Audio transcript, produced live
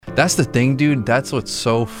That's the thing, dude. That's what's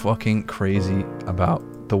so fucking crazy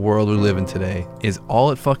about the world we live in today, is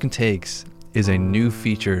all it fucking takes is a new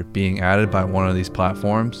feature being added by one of these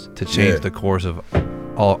platforms to change the course of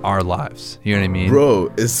all our lives. You know what I mean?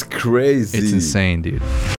 Bro, it's crazy. It's insane, dude.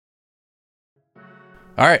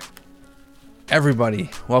 All right. Everybody,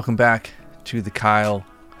 welcome back to the Kyle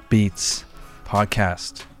Beats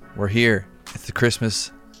podcast. We're here. It's the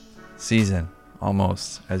Christmas season,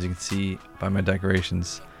 almost, as you can see by my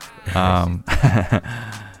decorations.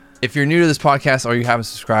 If you're new to this podcast or you haven't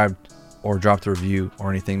subscribed or dropped a review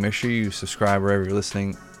or anything, make sure you subscribe wherever you're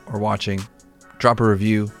listening or watching. Drop a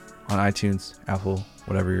review on iTunes, Apple,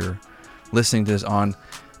 whatever you're listening to this on.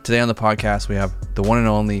 Today on the podcast, we have the one and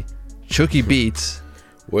only CHUKI Beats.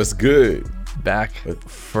 What's good? Back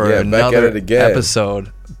for another back at it again.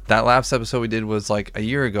 Episode. That last episode we did was like a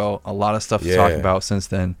year ago. A lot of stuff to talk about since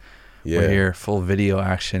then. We're here, full video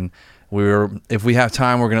action. If we have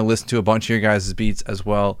time, we're going to listen to a bunch of your guys' beats as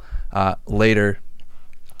well later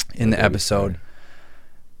in the episode.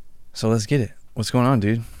 So let's get it. What's going on,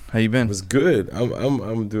 dude? How you been? What's good?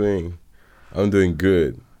 I'm doing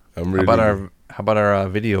good. I'm really. How about our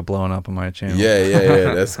video blowing up on my channel?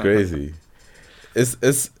 Yeah. That's crazy. It's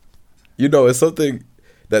it's something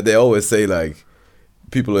that they always say, like,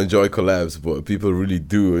 people enjoy collabs, but people really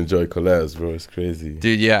do enjoy collabs, bro. It's crazy,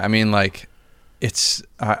 dude. Yeah, I mean, like, it's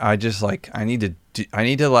I just like I need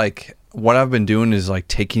to like, what I've been doing is like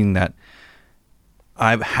taking that.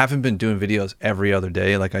 I haven't been doing videos every other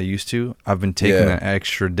day like I used to. I've been taking that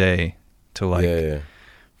extra day to like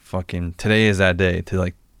fucking, today is that day to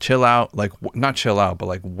like chill out, like not chill out, but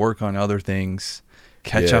like work on other things,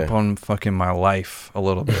 catch up on fucking my life a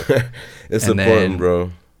little bit. It's important,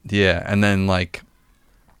 bro. Yeah, and then like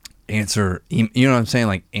answer, you know what I'm saying?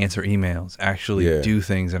 Like answer emails, actually do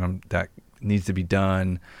things that needs to be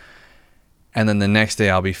done. And then the next day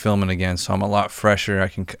I'll be filming again, so I'm a lot fresher.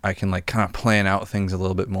 I can like kind of plan out things a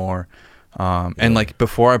little bit more. And like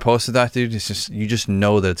before I posted that, dude, it's just, you just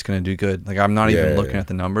know that it's gonna do good. Like I'm not even looking at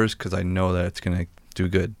the numbers because I know that it's gonna do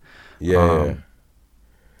good.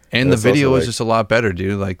 And the video was just a lot better,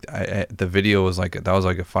 dude. Like the video was like, that was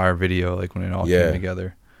like a fire video, like when it all came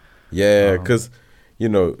together. Yeah, because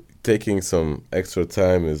taking some extra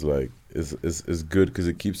time is like is good because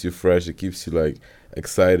it keeps you fresh. It keeps you like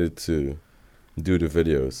excited to do the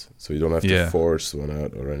videos, so you don't have to force one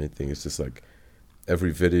out or anything. It's just like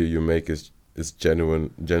every video you make is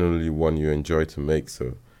genuinely one you enjoy to make.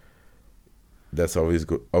 So that's always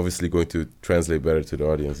obviously going to translate better to the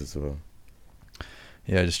audience as well.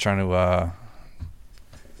 Yeah, just trying to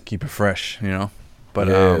keep it fresh, But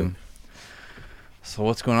so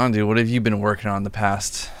what's going on, dude? What have you been working on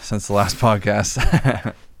since the last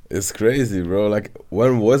podcast? It's crazy, bro. Like,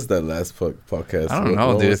 when was that last podcast? I don't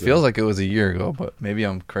know, dude. It feels like it was a year ago, but maybe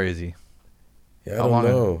I'm crazy. Yeah, I don't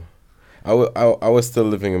know. I was still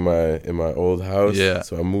living in my old house. Yeah.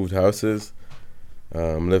 So I moved houses.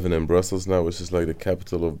 I'm living in Brussels now, which is like the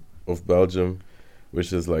capital of Belgium,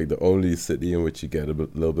 which is like the only city in which you get a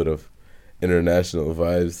little bit of international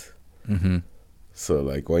vibes. Mm-hmm. So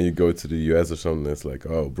like when you go to the US or something, it's like,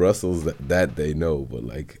 oh, Brussels, that they know, but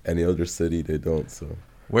like any other city they don't. So.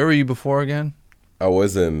 Where were you before again? I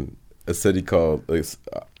was in a city called,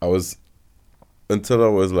 until I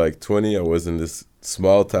was like 20, I was in this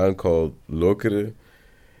small town called Lokeren.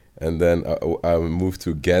 And then I moved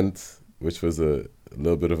to Ghent, which was a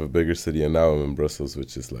little bit of a bigger city. And now I'm in Brussels,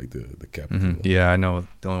 which is like the capital. Mm-hmm. Yeah, I know.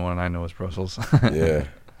 The only one I know is Brussels. Yeah.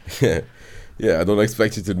 I don't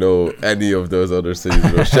expect you to know any of those other cities.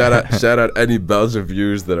 Bro. Shout out any Belgian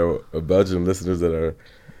viewers Belgian listeners that are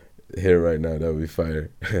here right now. That would be fire.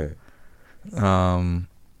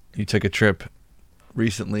 You took a trip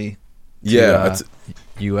recently to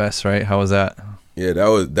US, right? How was that? Yeah,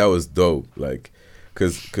 that was dope. Like,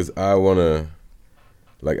 cause I wanna,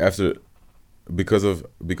 like,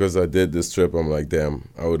 because I did this trip, I'm like, damn,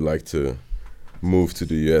 I would like to move to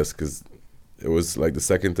the US, cause it was like the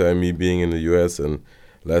second time me being in the US, and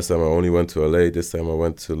last time I only went to LA. This time I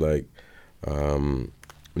went to like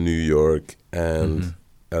New York and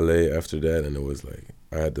LA after that, and it was like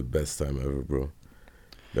I had the best time ever, bro.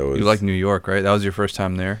 You like New York, right? That was your first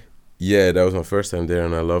time there? Yeah, that was my first time there,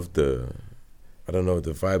 and I loved the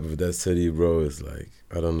vibe of that city, bro. Is like,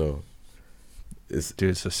 I don't know.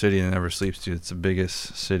 Dude, it's a city that never sleeps, dude. It's the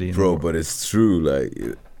biggest city in the world. But it's true. Like,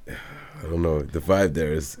 I don't know. The vibe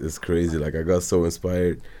there is crazy. Like, I got so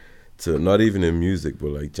inspired to, not even in music,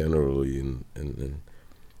 but like generally in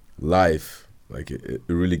life. Like, it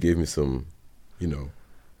really gave me some,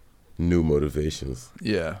 new motivations.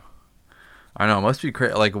 Yeah. I know. It must be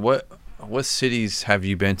crazy. Like, what cities have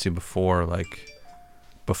you been to before, like,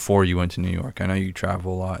 before you went to New York? I know you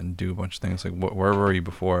travel a lot and do a bunch of things. Like, where were you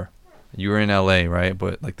before? You were in LA, right?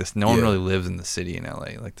 But like this, no one really lives in the city in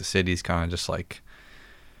LA. Like the city's kind of just like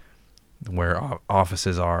where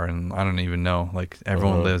offices are, and I don't even know. Like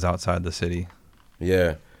everyone lives outside the city.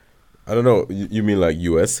 Yeah, I don't know. You mean like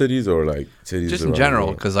U.S. cities or like cities? Just in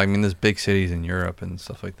general, because I mean, there's big cities in Europe and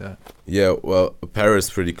stuff like that. Yeah, well,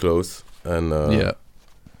 Paris pretty close, and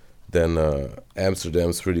then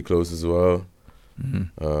Amsterdam's pretty close as well.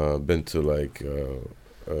 Mm-hmm. Been to like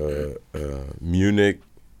Munich,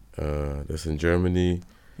 that's in Germany.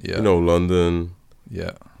 Yeah, you know, London.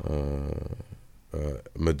 Yeah.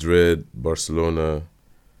 Madrid, Barcelona.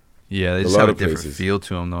 Yeah, they just have a different feel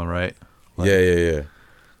to them, though, right? Like, yeah.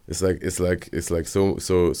 It's like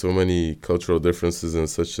so many cultural differences in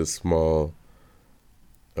such a small.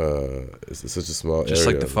 It's such a small just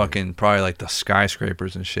area. Like the fucking probably like the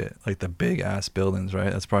skyscrapers and shit, like the big ass buildings,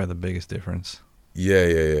 right? That's probably the biggest difference.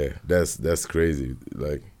 Yeah. That's crazy.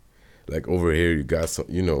 Like over here, you got some.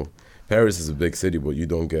 You know, Paris is a big city, but you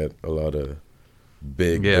don't get a lot of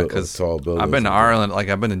big, tall buildings. I've been to Ireland, like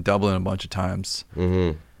I've been in Dublin a bunch of times.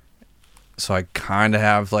 Mm-hmm. So I kind of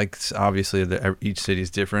have like, obviously each city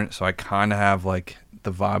is different. So I kind of have like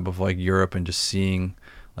the vibe of like Europe and just seeing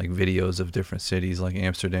like videos of different cities like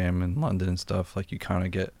Amsterdam and London and stuff. Like you kind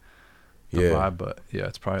of get the vibe, but yeah,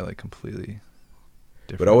 it's probably like completely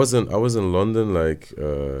different. But I was in London like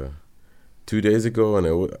 2 days ago, and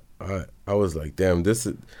I was like, damn, this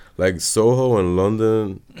is like Soho in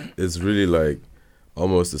London is really like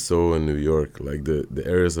almost the Soho in New York. Like the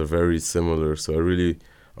areas are very similar. So I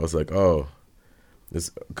was like, oh, it's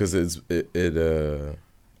because I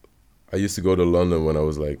used to go to London when I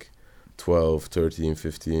was like 12, 13,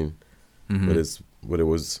 15. Mm-hmm. But it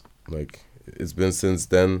was like, it's been since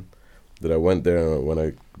then that I went there. And when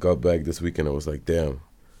I got back this weekend, I was like, damn,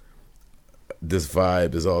 this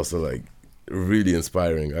vibe is also like really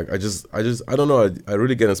inspiring. I don't know. I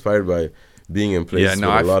really get inspired by being in places with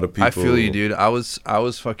a lot of people. I feel you, dude. I was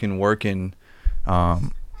fucking working. I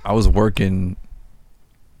was working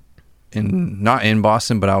not in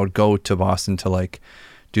Boston, but I would go to Boston to like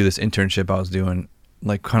do this internship I was doing,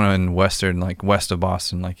 like kind of in west of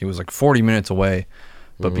Boston. Like it was like 40 minutes away,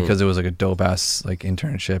 but because it was like a dope ass like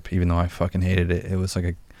internship, even though I fucking hated it, it was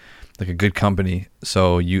like a good company.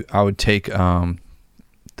 So I would take I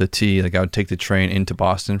would take the train into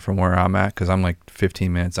Boston from where I'm at, because I'm like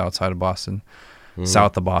 15 minutes outside of Boston,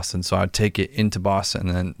 south of Boston. So I'd take it into Boston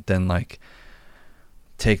and then like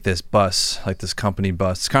take this bus, like this company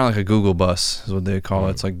bus. It's kind of like a Google bus is what they call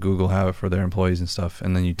it. It's like Google have it for their employees and stuff.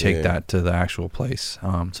 And then you take that to the actual place.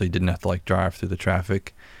 So you didn't have to like drive through the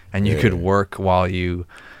traffic, and you could work while you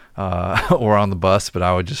were on the bus, but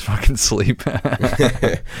I would just fucking sleep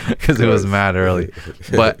because it was mad early.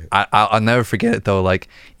 But I'll never forget it though. Like,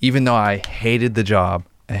 even though I hated the job,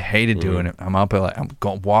 I hated doing it. I'm up at like, I'm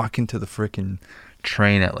going walking to the freaking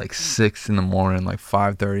train at like 6 a.m, like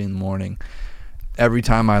 5:30 in the morning. Every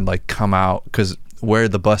time I'd like come out, because where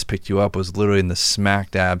the bus picked you up was literally in the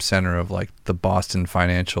smack dab center of like the Boston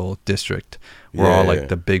financial district, where all like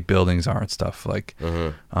the big buildings are and stuff. Like,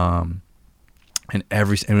 and it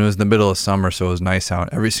was in the middle of summer, so it was nice out.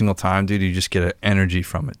 Every single time, dude, you just get an energy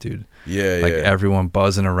from it, dude. Like everyone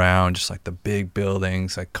buzzing around, just like the big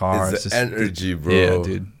buildings, like cars. It's the energy, bro. Yeah,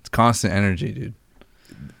 dude. It's constant energy, dude.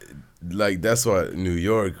 Like that's why New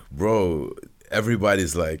York, bro.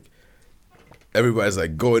 Everybody's like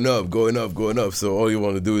going up. So all you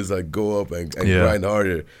want to do is like go up and grind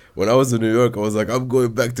harder. When I was in New York, I was like, I'm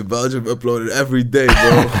going back to Belgium, uploading every day,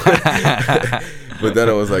 bro. But then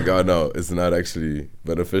I was like, oh no, it's not actually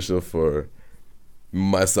beneficial for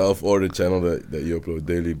myself or the channel that you upload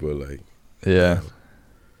daily. But like,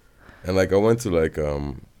 and like I went to like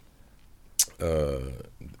a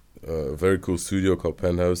very cool studio called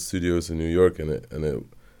Penthouse Studios in New York, and it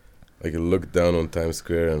like it looked down on Times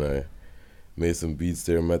Square, and I made some beats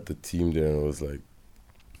there, met the team there, and it was like,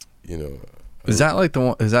 you know. Is that like the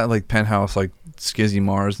one? Is that like Penthouse, like Skizzy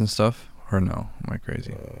Mars and stuff, or no? Am I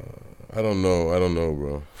crazy? I don't know,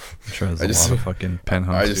 bro. I'm sure there's a lot of fucking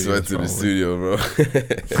Penthouse. I just went to the studio, bro.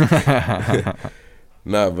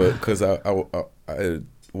 Nah, but because I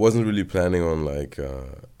wasn't really planning on like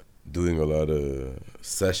doing a lot of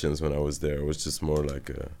sessions when I was there. It was just more like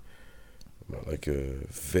a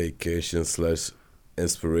vacation /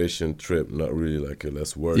 inspiration trip, not really like a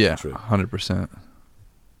less work trip. 100%.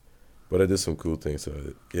 But I did some cool things. So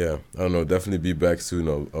yeah, I don't know. Definitely be back soon.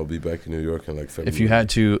 I'll be back in New York in like February. If you had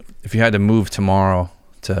to move tomorrow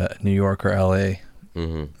to New York or LA,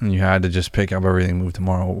 and you had to just pick up everything, and move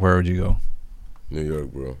tomorrow, where would you go? New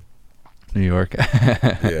York, bro. New York.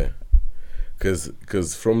 Yeah,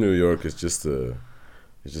 Because from New York it's just a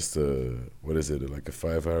what is it, like a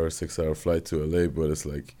 5-hour 6-hour flight to LA, but it's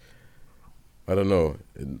like, I don't know,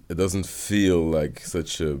 it doesn't feel like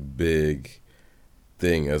such a big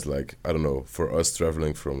thing as, like, I don't know, for us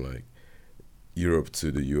traveling from like Europe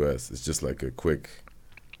to the US. It's just like a quick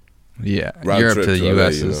Europe to the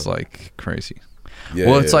US is like crazy.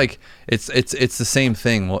 It's like it's the same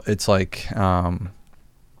thing. Well, it's like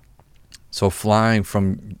so flying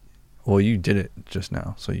from, well, you did it just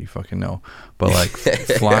now, so you fucking know. But like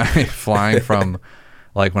flying from,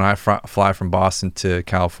 like when I fly from Boston to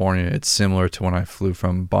California, it's similar to when I flew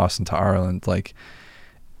from Boston to Ireland. Like,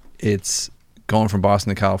 it's going from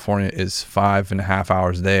Boston to California is 5.5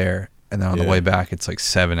 hours there, and then on the way back it's like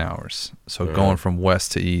 7 hours. So going from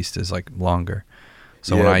west to east is like longer.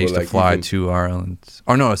 So when I used to fly to Ireland,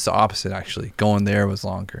 or no, it's the opposite actually. Going there was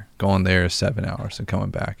longer. Going there is 7 hours, and coming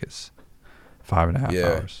back is 5.5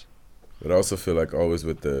 hours. But I also feel like always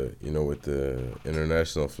with the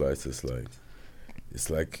international flights, it's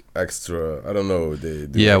like extra. I don't know. They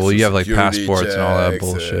well, you have like passports and all that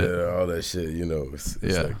bullshit. All that shit.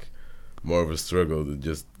 It's like more of a struggle to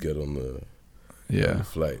just get on the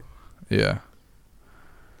flight. Yeah.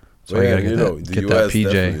 So you gotta get that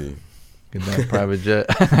PJ. Definitely. Get that private jet.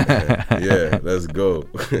 Yeah, let's go.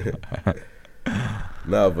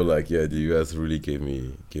 But like, the US really gave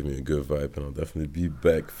me a good vibe, and I'll definitely be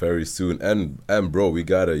back very soon. And bro, we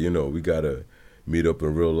gotta meet up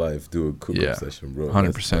in real life, do a cook-up session, bro.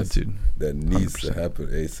 100%, dude. That needs to happen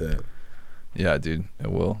ASAP. Yeah, dude,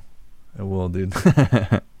 it will, dude.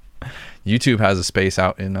 YouTube has a space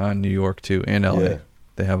out in New York too, and LA. Yeah.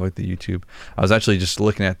 They have like the YouTube. I was actually just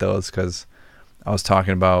looking at those because I was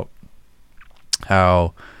talking about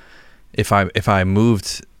how if I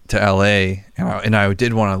moved to LA and I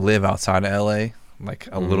did want to live outside of LA, like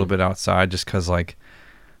a little bit outside, just because like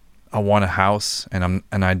I want a house and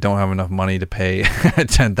I don't have enough money to pay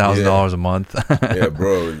 $10,000 a month.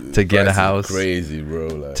 Bro, to get a house. Crazy, bro.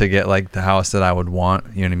 Like, to get like the house that I would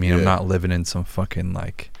want. You know what I mean? I'm not living in some fucking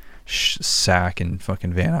like sack and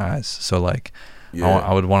fucking Van Nuys. So like,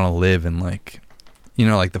 I would want to live in like,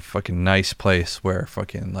 like the fucking nice place where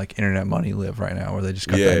fucking like internet money live right now, where they just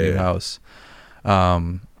got that new house.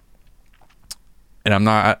 And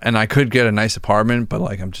I could get a nice apartment, but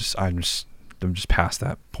like I'm just past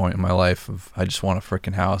that point in my life of I just want a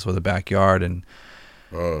freaking house with a backyard and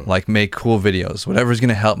like make cool videos. Whatever's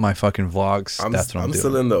gonna help my fucking vlogs. That's what I'm doing.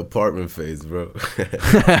 Still in the apartment phase, bro.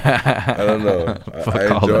 I don't know.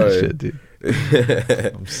 I enjoy that shit, dude.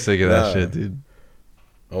 I'm sick of that shit, dude.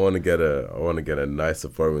 I want to get a nice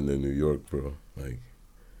apartment in New York, bro. Like,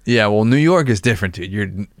 yeah, well, New York is different,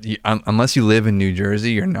 dude. Unless you live in New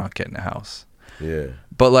Jersey, you're not getting a house. Yeah.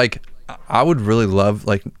 But like, I would really love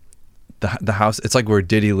like the house. It's like where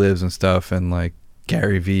Diddy lives and stuff, and like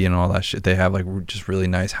Gary Vee and all that shit. They have like just really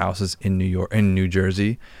nice houses in New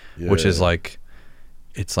Jersey, which is like,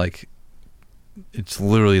 it's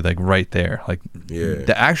literally like right there. Like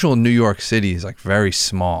the actual New York City is like very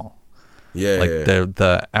small.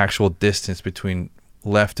 The actual distance between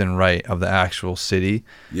left and right of the actual city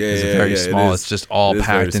is very small. It's just all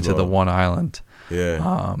packed into the one island.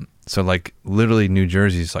 So like literally New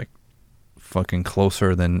Jersey is like fucking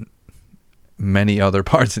closer than many other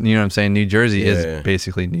parts. You know what I'm saying? New Jersey is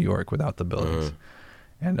basically New York without the buildings.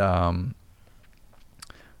 And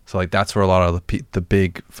so like that's where a lot of the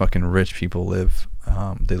big fucking rich people live.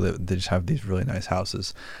 They just have these really nice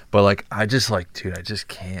houses. But like I just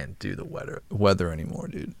can't do the weather anymore,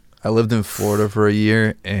 dude. I lived in Florida for a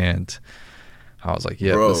year and I was like,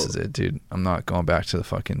 this is it, dude. I'm not going back to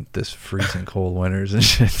this freezing cold winters and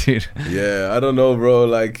shit, dude. Yeah, I don't know, bro.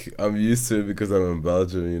 Like I'm used to it because I'm in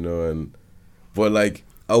Belgium, but like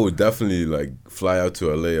I would definitely like fly out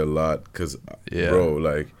to LA a lot because bro,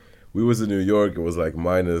 like we was in New York, it was like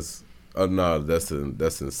minus. Oh no, that's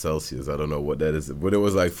in Celsius. I don't know what that is, but it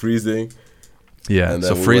was like freezing. Yeah,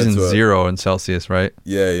 so freezing 0 in Celsius, right?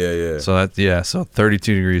 Yeah. So so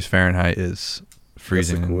 32 degrees Fahrenheit is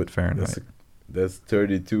freezing in Fahrenheit. That's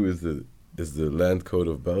 32 is the land code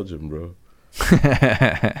of Belgium, bro.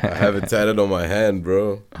 I have it tatted on my hand,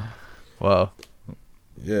 bro. Wow.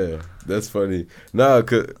 Yeah, that's funny.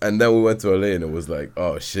 And then we went to LA and it was like,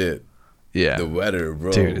 oh shit. Yeah. The weather,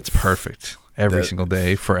 bro. Dude, it's perfect. Every single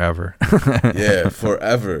day, forever. Yeah,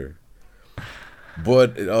 forever.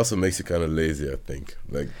 But it also makes you kind of lazy, I think.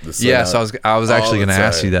 Like the sun. Yeah, so I was actually going to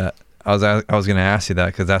ask you that. I was going to ask you that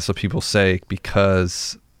because that's what people say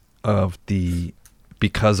because of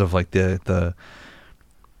like the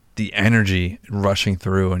the energy rushing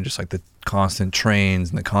through and just like the constant trains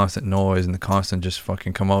and the constant noise and the constant just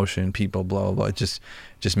fucking commotion, people, blah, blah, blah. It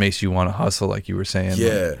just makes you want to hustle, like you were saying.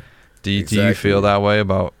 Yeah. Like, do you feel that way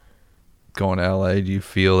about going to LA? Do you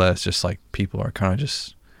feel that it's just like people are kind of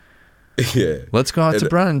just, let's go out to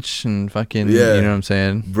brunch and fucking, you know what I'm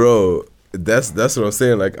saying? Bro, that's what I'm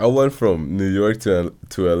saying. Like, I went from New York to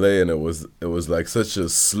LA, and it was like such a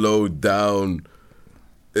slow down,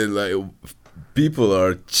 and like people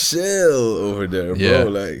are chill over there, bro.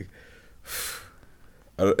 Like,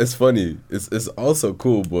 it's funny. It's also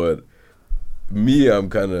cool, but me, I'm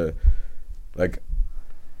kind of like,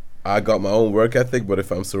 I got my own work ethic, but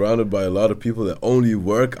if I'm surrounded by a lot of people that only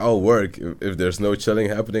work, I'll work. If there's no chilling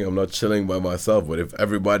happening, I'm not chilling by myself. But if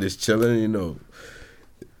everybody's chilling, you know,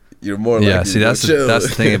 you're more likely see, to chill. That's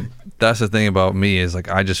the thing. That's the thing about me is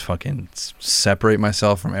like I just fucking separate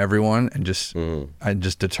myself from everyone and just I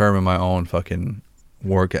just determine my own fucking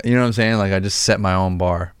work. You know what I'm saying? Like I just set my own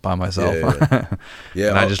bar by myself. Yeah.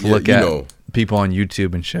 And I just look at people on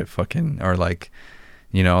YouTube and shit, fucking, or like,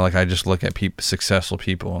 you know, like I just look at successful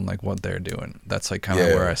people and like what they're doing. That's like kind of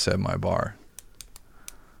where I set my bar.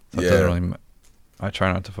 So it doesn't really, I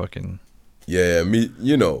try not to fucking. Yeah, me,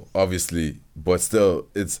 you know, obviously, but still,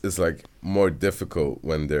 it's like more difficult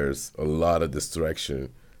when there's a lot of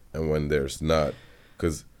distraction and when there's not,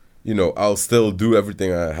 because, you know, I'll still do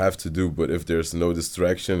everything I have to do, but if there's no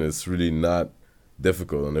distraction, it's really not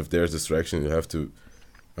difficult. And if there's distraction, you have to,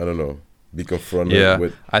 I don't know, be confronted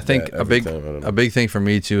with I think a big thing for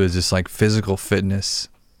me too is just like physical fitness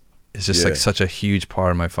is just like such a huge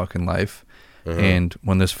part of my fucking life. And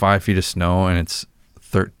when there's 5 feet of snow and it's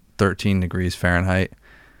 13 degrees Fahrenheit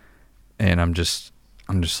and I'm just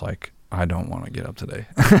like, I don't want to get up today.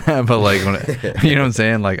 But like, you know what I'm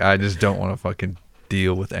saying? Like, I just don't want to fucking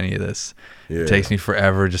deal with any of this. It takes me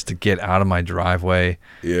forever just to get out of my driveway.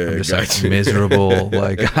 I'm just like miserable.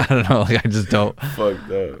 Like, I don't know. Like, I just don't. Fuck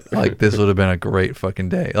that. Like, this would have been a great fucking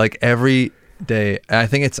day. Like every day. I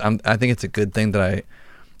think it's a good thing that I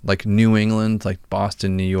like New England, like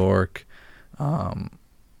Boston, New York.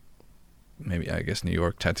 Maybe I guess New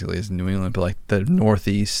York technically is New England, but like the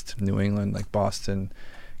Northeast, New England, like Boston,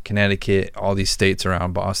 Connecticut, all these states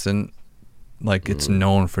around Boston, like it's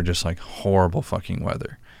known for just like horrible fucking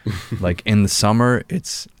weather. Like in the summer,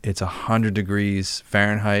 it's 100 degrees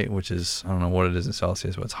Fahrenheit, which is, I don't know what it is in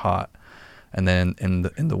Celsius, but it's hot. And then in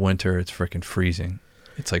the winter, it's freaking freezing.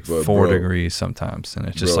 It's like 4 degrees sometimes, and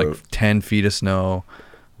it's just like 10 feet of snow.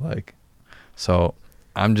 Like, so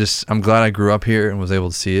I'm glad I grew up here and was able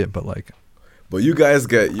to see it, but like. But you guys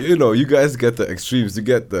get the extremes. You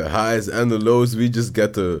get the highs and the lows. We just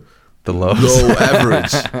get the lows. Low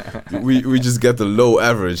average. we just get the low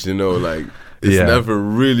average, you know, like it's never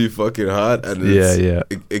really fucking hot, and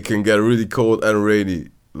it can get really cold and rainy.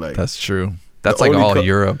 Like, that's true. That's like all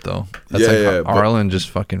Europe though. That's Ireland just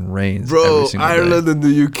fucking rains. Bro, every single Ireland day. And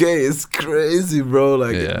the UK is crazy, bro.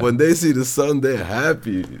 Like when they see the sun, they're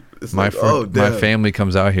happy. It's my family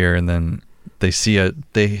comes out here and then they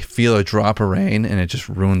feel a drop of rain and it just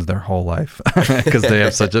ruins their whole life because they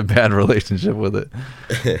have such a bad relationship with it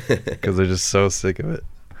because they're just so sick of it.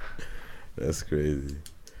 That's crazy.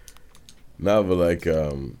 Nah, but like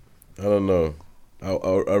I don't know.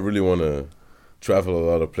 I really want to travel a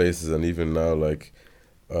lot of places, and even now, like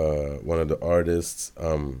one of the artists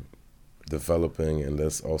developing and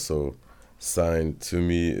that's also signed to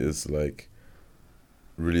me is like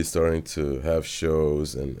really starting to have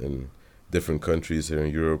shows and different countries here in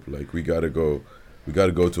Europe. Like we gotta go to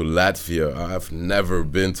Latvia. I've never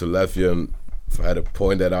been to Latvia, and if I had to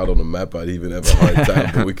point that out on the map, I'd even have a hard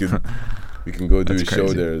time. But we can go do a show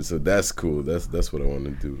there. So that's cool. That's what I want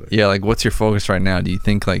to do. Like, yeah, like what's your focus right now? Do you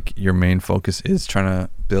think like your main focus is trying to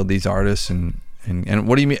build these artists and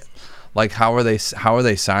what do you mean? Like how are they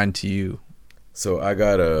signed to you? So I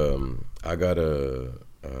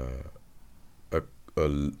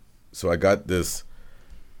got this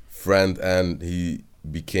friend, and he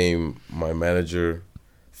became my manager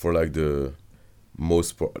for like the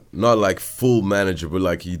most part, not like full manager, but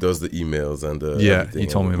like he does the emails and he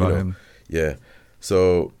told me about him. Yeah,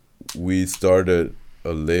 so we started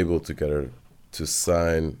a label together to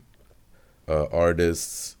sign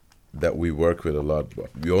artists that we work with a lot.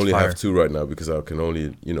 We only have 2 right now because I can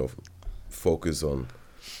only focus on.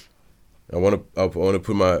 I want to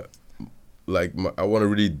put my I want to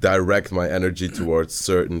really direct my energy towards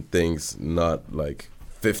certain things, not like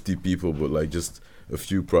 50 people, but like just a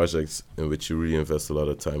few projects in which you really invest a lot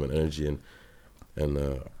of time and energy in.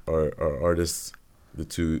 And our artists, the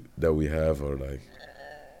 2 that we have, are like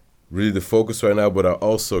really the focus right now, but I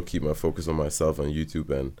also keep my focus on myself on YouTube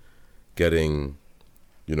and getting,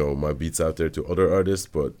 my beats out there to other artists,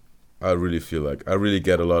 but I really feel like I really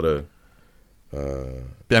get a lot of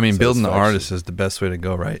building the artist is the best way to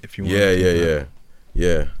go, right? If you want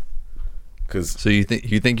yeah. So you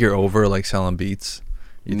think you're over like selling beats?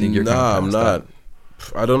 You think you're I'm not.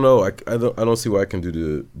 I don't know. I don't see why I can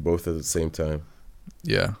do both at the same time.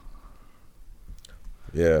 Yeah.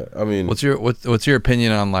 Yeah, I mean, what's your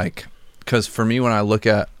opinion on like? Because for me, when I look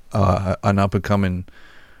at an up and coming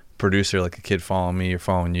producer, like a kid following me or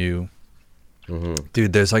following you,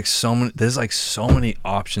 dude, there's so many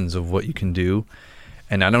options of what you can do,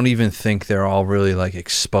 and I don't even think they're all really like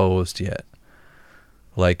exposed yet.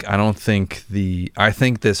 Like, I think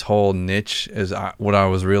this whole niche is what I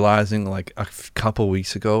was realizing like a couple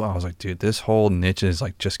weeks ago. I was like, dude, this whole niche is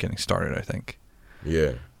like just getting started, I think.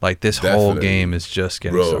 Yeah. Like, this whole game is just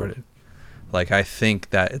getting started. Like, I think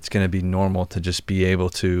that it's going to be normal to just be able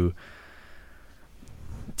to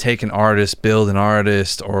take an artist, build an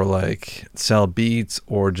artist, or like sell beats,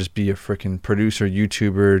 or just be a freaking producer,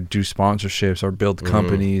 YouTuber, do sponsorships, or build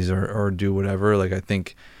companies, or do whatever. Like, I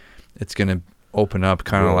think it's going to open up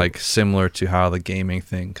kind of like similar to how the gaming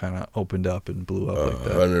thing kind of opened up and blew up like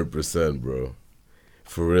that. 100%, bro.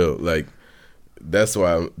 For real. Like, that's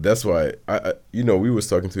why I we was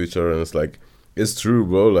talking to each other, and it's like, it's true,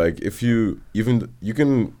 bro. Like, if you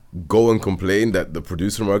can go and complain that the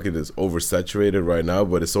producer market is oversaturated right now,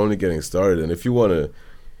 but it's only getting started. And if you're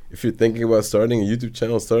thinking about starting a YouTube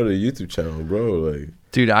channel, start a YouTube channel, bro. Like,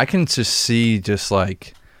 dude, I can just see just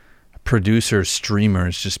like producers,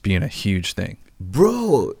 streamers just being a huge thing,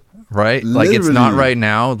 bro. Right? Literally. Like, it's not right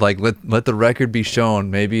now. Like, let the record be shown.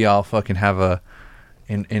 Maybe I'll fucking have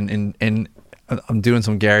I'm doing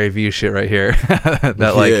some Gary Vee shit right here.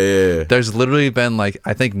 That like, there's literally been like,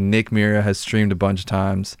 I think Nick Mira has streamed a bunch of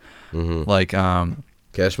times. Like,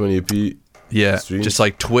 Cash Money EP. Yeah, streams. Just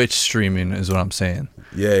like Twitch streaming is what I'm saying.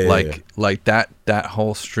 Like that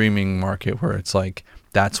whole streaming market where it's like,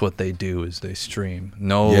 that's what they do is they stream.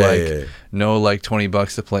 No like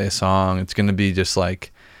 $20 to play a song. It's gonna be just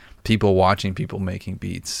like people watching people making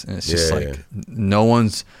beats, and it's just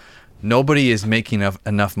nobody is making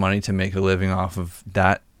enough money to make a living off of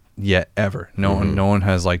that yet ever. No one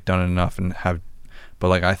has like done enough and but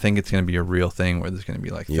like, I think it's gonna be a real thing where there's gonna be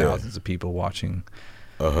like thousands of people watching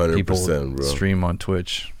 100%, bro. Stream on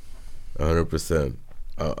Twitch. 100%.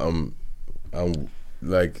 I'm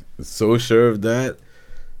like so sure of that.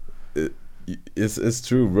 It's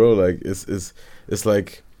true, bro. Like, it's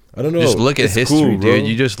like, I don't know. Just look at history, cool, dude.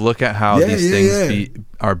 You just look at how these things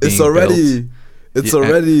are being built. It's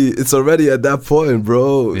already at that point,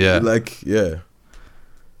 bro. Yeah. Like, yeah.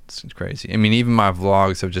 It's crazy. I mean, even my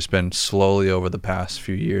vlogs have just been slowly over the past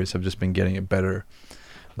few years have just been getting a better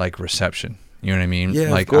like reception. You know what I mean?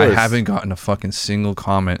 Yeah, like, of course. I haven't gotten a fucking single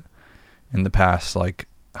comment in the past like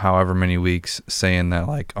however many weeks saying that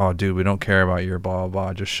like, oh dude, we don't care about your blah blah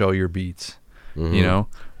blah, just show your beats. You know?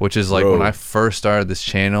 Which is like, when I first started this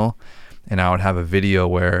channel and I would have a video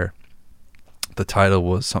where the title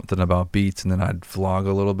was something about beats and then I'd vlog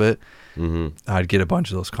a little bit, I'd get a bunch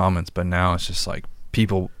of those comments. But now it's just like,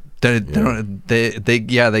 people they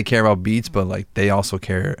care about beats, but like they also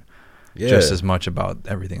care just as much about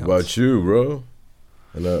everything else. About you, bro.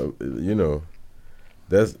 And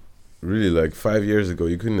that's really like 5 years ago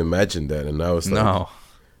you couldn't imagine that, and now it's like,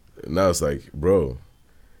 now it's like, bro,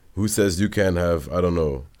 who says you can't have, I don't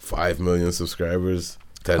know, 5 million subscribers,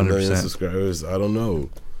 10 100%. Million subscribers? I don't know.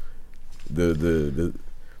 The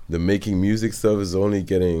making music stuff is only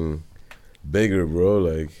getting bigger, bro.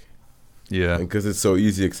 Like, yeah, because it's so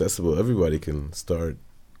easy accessible, everybody can start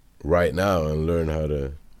right now and learn how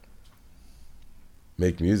to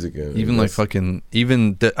make music. And even like fucking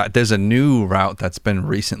there's a new route that's been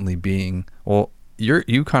recently being, well,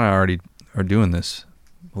 you kind of already are doing this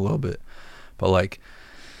a little bit, but like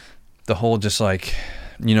the whole just like,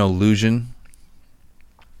 Lusion,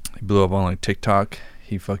 he blew up on like TikTok.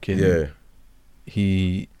 He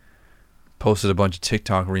he posted a bunch of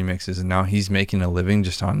TikTok remixes, and now he's making a living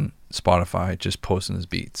just on Spotify, just posting his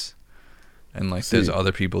beats. And like, there's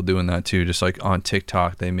other people doing that too. Just like on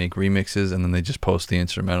TikTok, they make remixes and then they just post the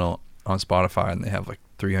instrumental on Spotify, and they have like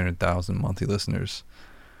 300,000 monthly listeners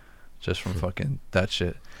just from fucking that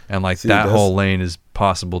shit. And like, that whole lane is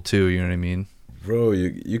possible too. You know what I mean? Bro,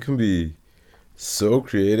 you can be so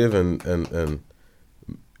creative and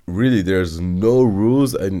really there's no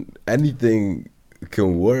rules and anything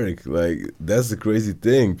can work. Like, that's the crazy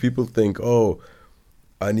thing. People think, oh,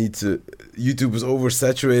 YouTube is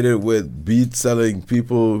oversaturated with beat selling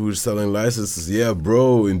people who are selling licenses. Yeah,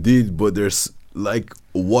 bro, indeed. But there's like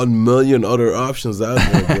 1 million other options out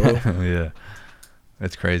there, bro. Yeah.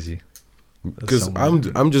 It's crazy. because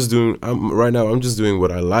I'm just doing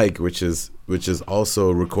what I like, which is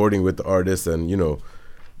also recording with the artist, and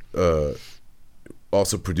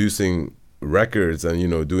also producing records,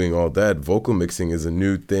 and doing all that. Vocal mixing is a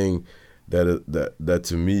new thing that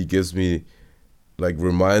to me gives me, like,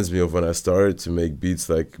 reminds me of when I started to make beats,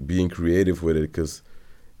 like being creative with it, because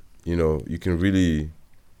you can really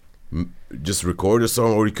just record a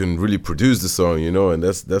song, or you can really produce the song, and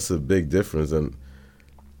that's a big difference. And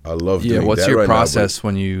I love doing that. What's your right process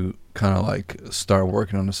when you kind of like start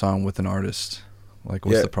working on a song with an artist? Like,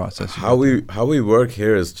 what's the process? How we work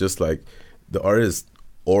here is just like the artist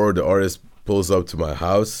pulls up to my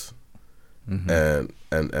house,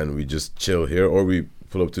 and we just chill here, or we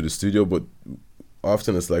pull up to the studio. But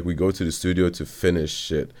often it's like we go to the studio to finish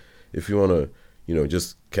shit. If you want to,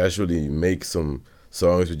 just casually make some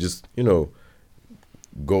songs, we just,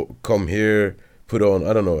 come here, put on,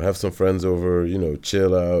 I don't know, have some friends over,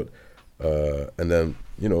 chill out, and then,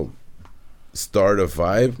 start a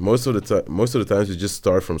vibe. Most of the times we just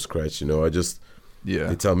start from scratch,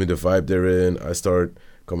 they tell me the vibe they're in, I start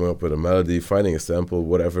coming up with a melody, finding a sample,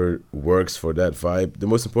 whatever works for that vibe. The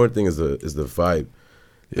most important thing is the vibe.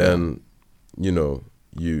 Then,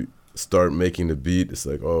 you start making the beat. It's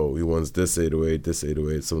like, oh, he wants this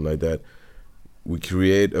 808, something like that. We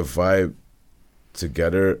create a vibe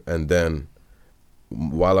together, and then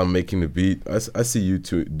while I'm making the beat, I see you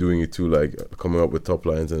two doing it too, like coming up with top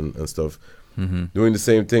lines and stuff, doing the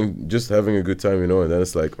same thing, just having a good time, and then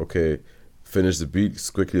it's like, okay, finish the beat as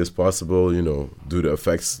quickly as possible, do the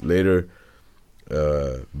effects later,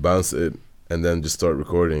 bounce it, and then just start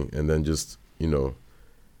recording. And then just,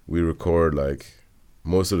 we record, like,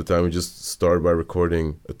 most of the time we just start by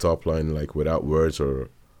recording a top line, like, without words or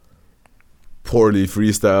poorly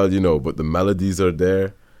freestyled, but the melodies are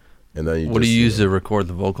there. And then what do you use to record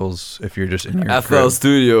the vocals if you're just in your FL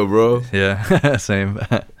Studio, bro? Yeah, same.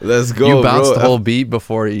 Let's go, you bounce bro. the whole beat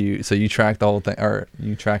before you track the whole thing, or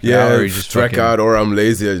you track it out, or you just track out, or I'm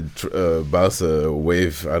lazy, I bounce a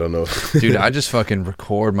wave, I don't know. Dude, I just fucking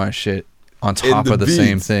record my shit on top of the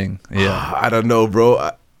same thing. Yeah. I don't know,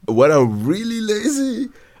 bro. When I'm really lazy,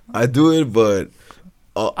 I do it, but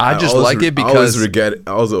I just like it because I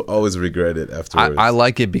always regret it afterwards. I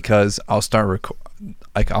like it because I'll start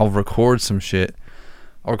I'll record some shit.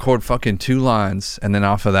 I'll record fucking 2 lines, and then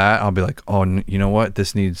off of that, I'll be like, oh, you know what?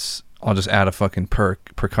 I'll just add a fucking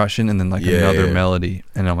percussion and then like another melody,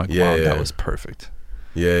 and I'm like, wow, that was perfect.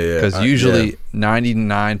 Yeah. Because usually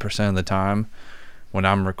 99% of the time when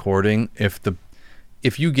I'm recording, if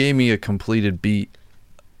you gave me a completed beat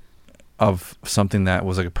of something that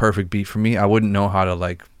was like a perfect beat for me, I wouldn't know how to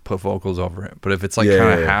like put vocals over it. But if it's like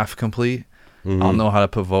kind of half complete, I'll know how to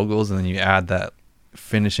put vocals, and then you add that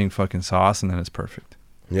finishing fucking sauce, and then it's perfect.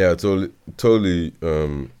 Yeah, totally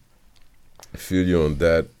feel you on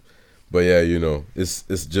that. But yeah,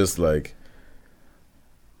 it's just like,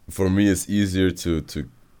 for me, it's easier to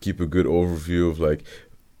keep a good overview of like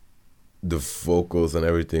the vocals and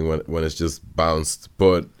everything when it's just bounced.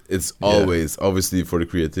 But it's always, obviously, for the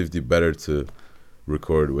creativity, better to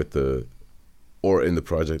record or in the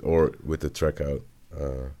project, or with the track out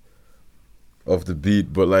of the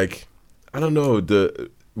beat. But like, I don't know,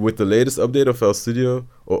 with the latest update of FL Studio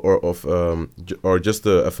or just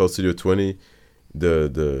the FL Studio 20,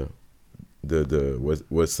 the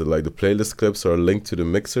playlist clips are linked to the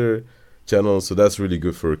mixer channel, so that's really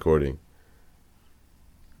good for recording.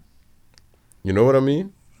 You know what I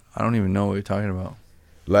mean? I don't even know what you're talking about.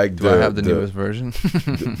 Like, do I have the newest version?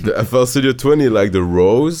 the FL Studio 20, like the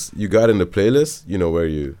rows you got in the playlist, where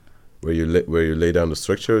you lay down the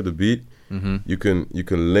structure of the beat. You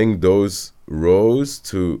can link those rows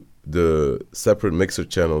to the separate mixer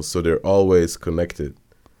channels, so they're always connected.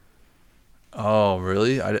 Oh,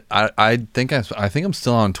 really? I think I'm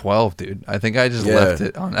still on 12, dude. I think I just left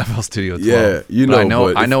it on FL Studio 12. Yeah, I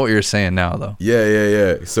know what you're saying now, though.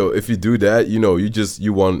 Yeah. So if you do that,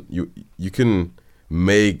 you can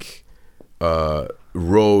make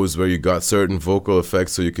rows where you got certain vocal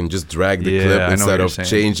effects, so you can just drag the clip instead of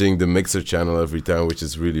changing the mixer channel every time, which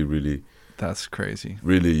is really, really, that's crazy,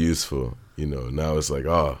 really useful. Now it's like,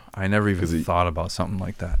 I never even thought about something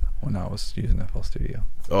like that when I was using FL Studio.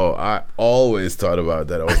 Oh, I always thought about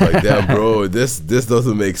that. I was like, damn, bro, this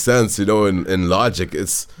doesn't make sense. In Logic,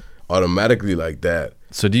 it's automatically like that.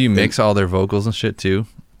 So do you mix all their vocals and shit too?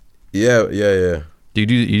 Yeah. Do you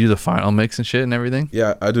do the final mix and shit and everying?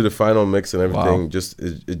 Yeah, I do the final mix and everything. Wow.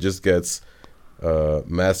 It just gets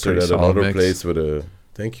mastered at another place with a.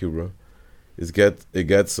 Thank you, bro. It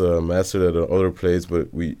gets mastered at another place,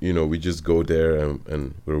 but we just go there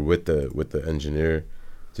and we're with the engineer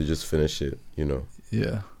to just finish it.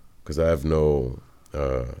 Yeah. because I have no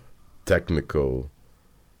technical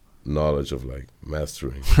knowledge of like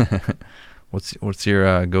mastering. What's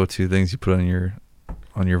your go-to things you put on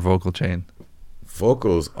your vocal chain?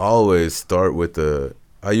 Vocals always start with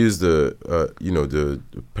I use the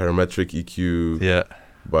parametric EQ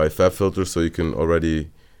by FabFilter, so you can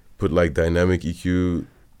already put like dynamic EQ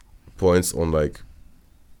points on like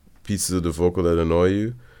pieces of the vocal that annoy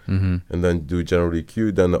you, and then do general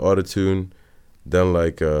EQ, then the auto-tune, then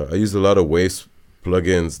like I use a lot of Waves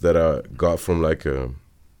plugins that I got from like a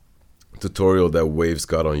tutorial that Waves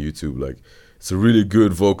got on YouTube. Like it's a really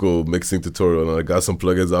good vocal mixing tutorial, and I got some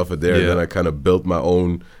plugins off of there. And then I kind of built my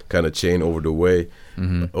own kind of chain over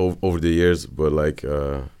the years. But like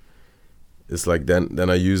it's like then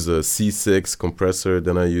I use a C6 compressor.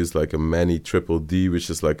 Then I use like a Manny Triple D, which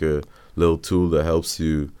is like a little tool that helps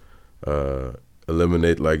you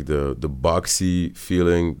eliminate like the boxy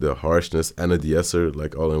feeling, the harshness, and a de-esser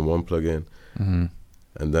like all in one plugin. And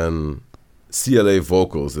then CLA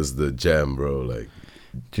vocals is the jam, bro. Like,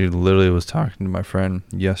 dude, literally was talking to my friend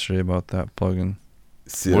yesterday about that plugin.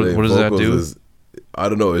 CLA what does that do? I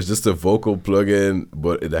don't know. It's just a vocal plugin,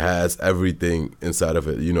 but it has everything inside of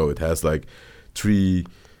it. You know, it has like 3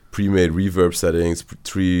 pre-made reverb settings,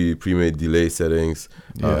 3 pre-made delay settings,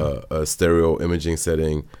 a stereo imaging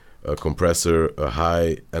setting, a compressor, a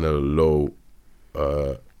high and a low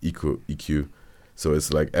EQ. So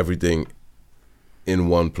it's like everything in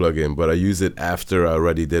one plugin, but I use it after I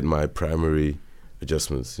already did my primary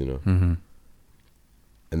adjustments, you know.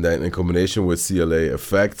 And then in combination with CLA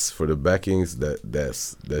effects for the backings,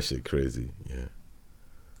 that shit crazy. Yeah,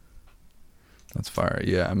 that's fire.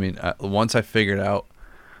 Yeah, I mean, once I figured out,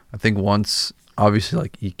 I think once obviously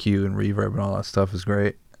like EQ and reverb and all that stuff is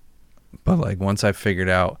great, but like once I figured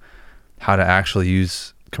out how to actually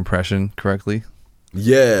use compression correctly,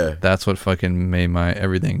 that's what fucking made my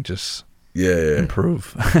everything just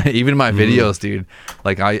improve. Even my videos, dude,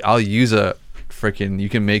 like I'll use a freaking, you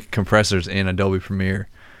can make compressors in Adobe Premiere.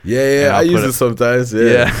 I use it sometimes.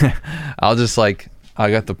 I'll just like, I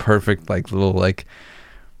got the perfect like little like,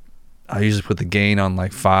 I usually put the gain on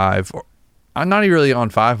like 5, or I'm not even really on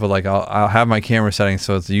 5, but like I'll have my camera settings,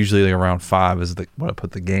 so it's usually like around 5 is what I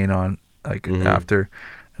put the gain on like after,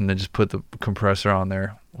 and then just put the compressor on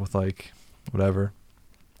there with like whatever.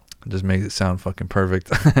 It just makes it sound fucking perfect.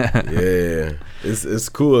 It's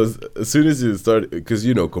cool as soon as you start, because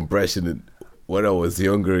you know compression when I was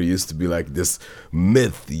younger used to be like this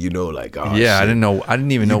myth, you know, like shit, I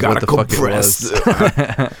didn't even know what the fuck it was.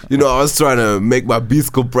 You know, I was trying to make my beats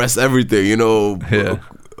compress everything, you know.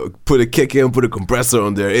 Put a kick in, put a compressor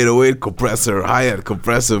on there, 808 compressor, hi-hat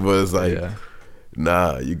compressor, but it's like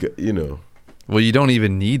nah, you know. Well, you don't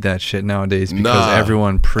even need that shit nowadays because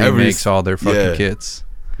everyone pre-makes all their fucking kits.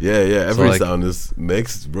 Every sound is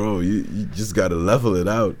mixed, bro. You just gotta level it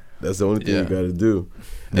out. That's the only thing you gotta do.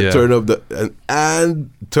 And turn up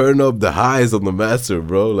turn up the highs on the master,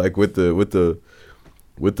 bro. Like with the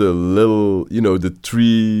little, you know, the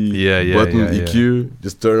 3 button EQ.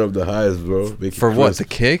 Just turn up the highs, bro. Make for what, the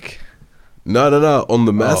kick? No, on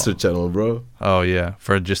the master channel, bro. Oh yeah,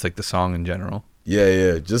 for just like the song in general.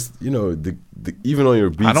 Just, you know, the even on your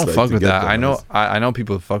beats. I don't fuck with that. I know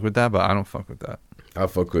people fuck with that, but I don't fuck with that. I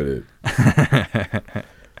fuck with it.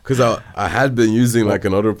 Because I had been using like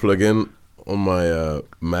another plugin on my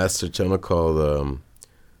master channel called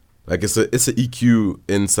like it's a EQ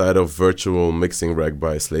inside of Virtual Mixing Rack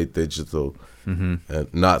by Slate Digital, and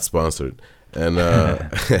not sponsored. And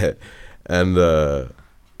I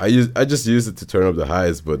just used it to turn up the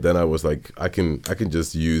highs, but then I was like, I can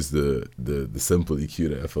just use the simple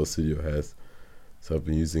EQ that FL Studio has. So I've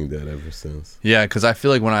been using that ever since. Yeah, because I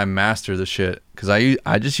feel like when I master the shit, because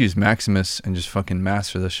I just use Maximus and just fucking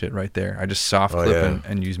master the shit right there. I just soft clip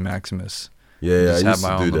and use Maximus. I just used have my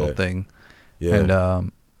to own do little that thing.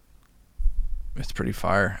 And it's pretty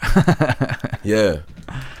fire.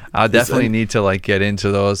 I definitely need to like get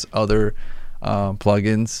into those other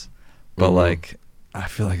plugins, but like I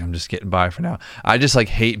feel like I'm just getting by for now. I just like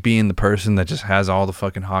hate being the person that just has all the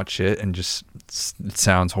fucking hot shit and just it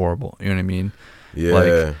sounds horrible. You know what I mean?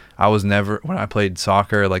 Like I was never, when I played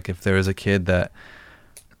soccer, like if there was a kid that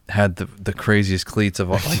had the craziest cleats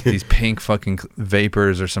of all, like these pink fucking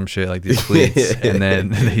vapors or some shit, like these cleats, and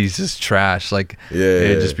then he's just trash, like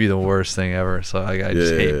it'd just be the worst thing ever. So like I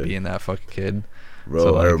just hate being that fucking kid, bro.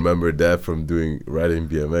 So, like, I remember that from riding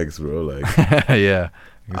BMX, bro. Like exactly.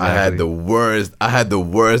 I had the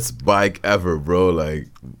worst bike ever, bro. Like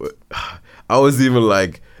I was even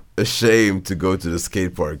like ashamed to go to the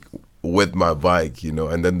skate park with my bike, you know.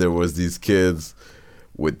 And then there was these kids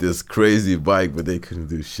with this crazy bike, but they couldn't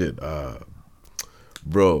do shit.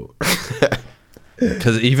 bro.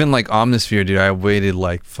 Because even like Omnisphere, dude, I waited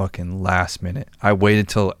like fucking last minute. I waited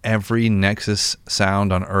till every Nexus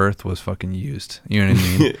sound on Earth was fucking used. You know what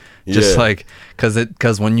I mean? Just like,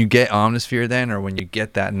 because when you get Omnisphere then, or when you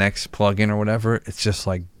get that next plugin or whatever, it's just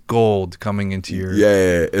like gold coming into your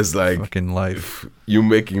it's like fucking life. You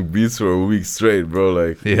making beats for a week straight, bro.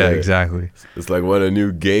 Like exactly. It's like when a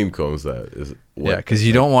new game comes out. Because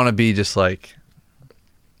you don't want to be just like,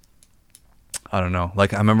 I don't know.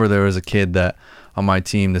 Like I remember there was a kid that on my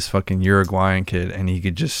team, this fucking Uruguayan kid, and he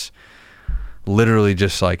could just literally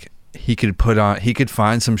just like he could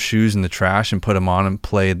find some shoes in the trash and put them on and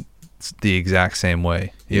play the exact same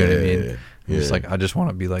way. You know what I mean? Just like I just want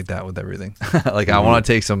to be like that with everything. Like I want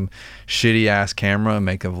to take some shitty ass camera and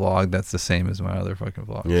make a vlog that's the same as my other fucking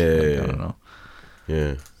vlogs. I don't know.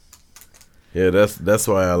 That's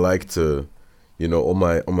why I like to, on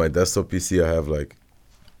my desktop PC I have like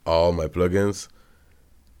all my plugins.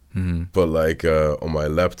 But like on my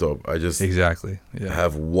laptop I just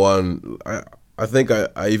have one. I think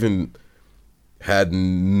I even had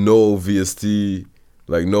no VST,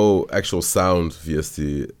 like no actual sound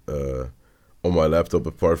VST on my laptop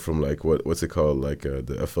apart from like what's it called, like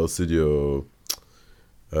the FL Studio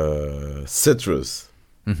Citrus.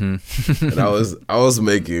 And I was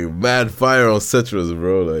making mad fire on Citrus,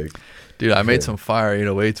 bro. Like, dude, I made some fire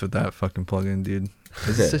 808s with that fucking plugin, dude.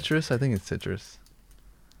 Is it Citrus? I think it's Citrus.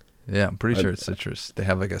 Yeah, I'm pretty sure it's Citrus. They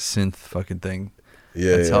have like a synth fucking thing.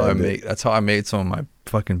 That's how I made some of my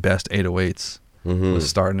fucking best 808s. Was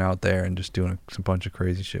starting out there and just doing a bunch of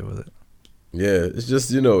crazy shit with it. Yeah, it's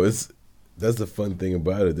just that's the fun thing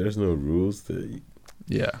about it. There's no rules. You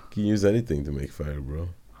can use anything to make fire, bro.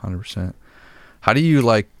 100%. How do you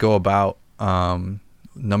like go about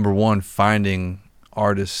number one, finding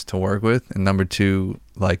artists to work with, and number two,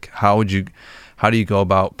 like how do you go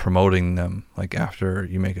about promoting them, like after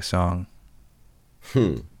you make a song?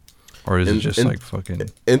 Or is it just like fucking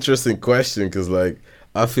interesting question? Because like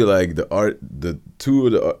I feel like the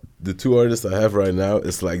two artists I have right now,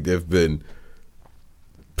 it's like they've been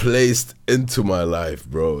placed into my life,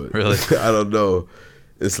 bro. Really? I don't know.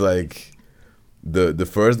 It's like the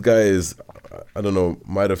first guy is, I don't know,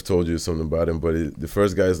 might have told you something about him, but the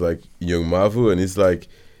first guy is like Young Mavu, and he's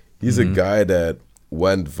a guy that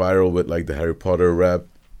went viral with like the Harry Potter rap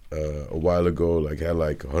a while ago, like had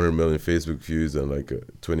like 100 million Facebook views and like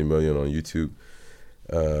 20 million on YouTube.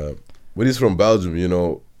 But he's from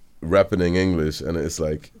Belgium, rapping in English, and it's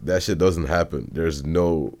like that shit doesn't happen. There's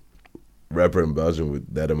no rapper in Belgium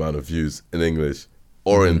with that amount of views in English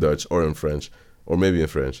or in Dutch or in French or maybe in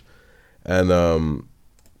French. And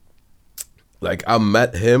like I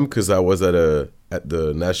met him because I was at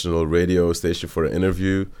the national radio station for an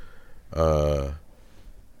interview,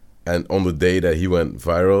 and on the day that he went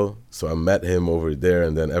viral, so I met him over there,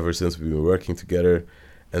 and then ever since we've been working together.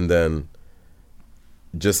 And then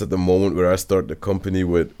just at the moment where I start the company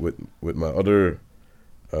with my other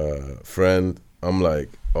friend, I'm like,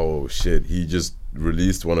 oh shit, he just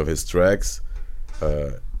released one of his tracks,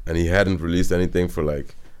 and he hadn't released anything for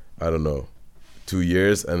like, I don't know, 2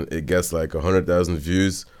 years, and it gets like 100,000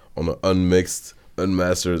 views on an unmixed,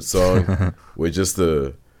 unmastered song with just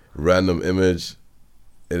a random image,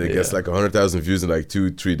 and it gets like 100,000 views in like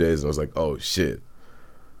 2-3 days, and I was like, oh shit,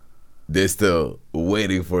 they're still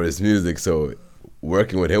waiting for his music. So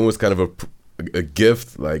working with him was kind of a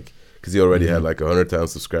gift, like, because he already had like 100,000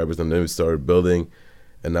 subscribers, and then we started building,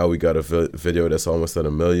 and now we got a video that's almost at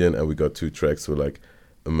 1 million, and we got 2 tracks with like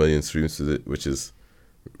 1 million streams to it, which is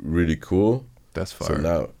really cool. That's fire. So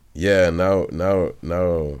now,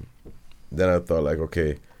 then I thought like,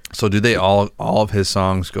 okay. So do they all of his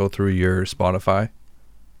songs go through your Spotify?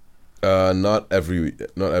 Not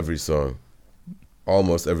every song,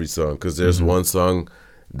 almost every song, because there's one song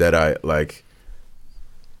that I like.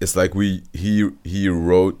 It's like he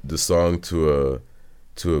wrote the song to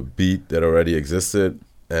a beat that already existed,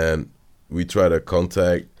 and we tried to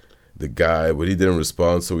contact the guy, but he didn't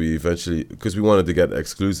respond. So we eventually, because we wanted to get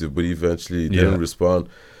exclusive, but he eventually didn't respond.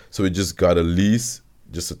 So we just got a lease,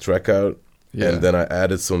 just a track out, and then I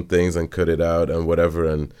added some things and cut it out and whatever,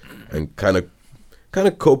 and kind of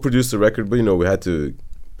co-produced the record. But we had to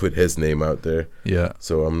put his name out there. Yeah.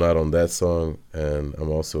 So I'm not on that song, and I'm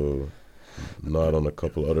also not on a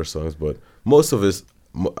couple other songs, but most of his,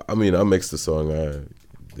 I mixed the song, I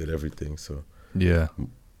did everything, so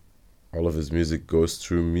all of his music goes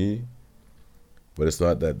through me, but it's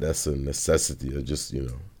not that's a necessity. I just,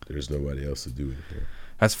 there's nobody else to do it here.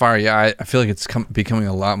 That's fire. Yeah, I feel like it's becoming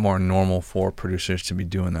a lot more normal for producers to be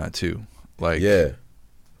doing that too. Like,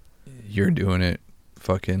 you're doing it,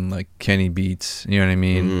 fucking like Kenny Beats, you know what I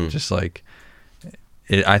mean? Just like,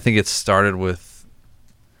 I think it started with.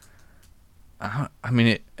 I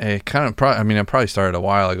mean, it kind of. It probably started a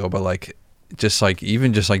while ago, but like, just like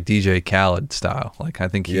DJ Khaled style. Like, I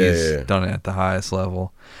think he's done it at the highest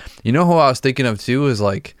level. You know who I was thinking of too is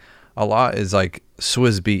like a lot is like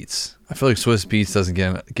Swizz Beatz. I feel like Swizz Beatz doesn't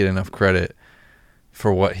get enough credit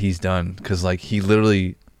for what he's done, because like he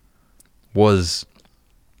literally was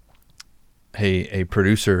a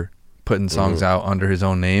producer putting songs out under his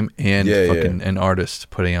own name, and an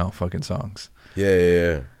artist putting out fucking songs.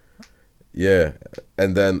 Yeah.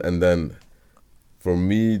 And then for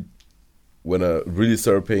me, when I really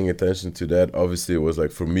started paying attention to that, obviously it was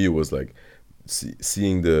like, for me it was like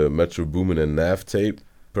seeing the Metro Boomin and Nav tape,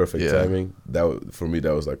 perfect timing. For me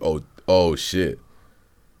that was like, oh shit,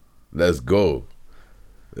 let's go.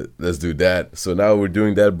 Let's do that. So now we're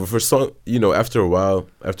doing that. But for some, after a while,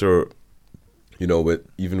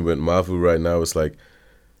 even with Mavu right now, it's like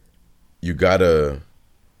you gotta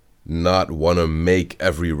not want to make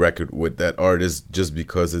every record with that artist just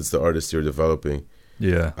because it's the artist you're developing.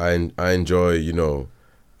 Yeah, I enjoy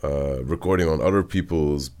recording on other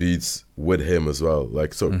people's beats with him as well.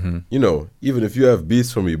 Like, so even if you have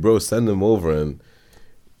beats for me, bro, send them over, and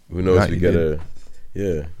who knows, we get a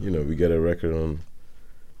record on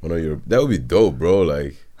one of your. That would be dope, bro.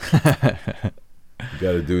 Like, you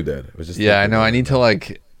gotta do that. I know. I need to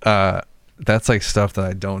like. That's like stuff that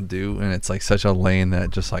I don't do, and it's like such a lane that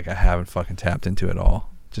just like I haven't fucking tapped into at all.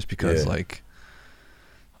 Just because like,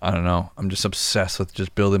 I don't know. I'm just obsessed with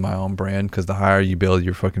just building my own brand, because the higher you build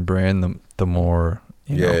your fucking brand, the more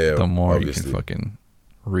the more obviously you can fucking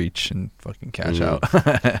reach and fucking cash out.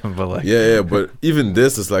 But like, but even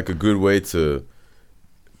this is like a good way to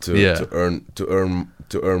earn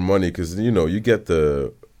money, because you get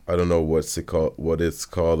the, I don't know what it's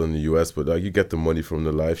called in the US, but like you get the money from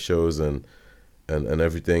the live shows and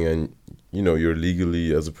everything, and you're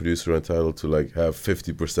legally as a producer entitled to like have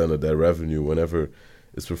 50% of that revenue whenever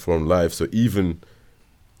it's performed live. So even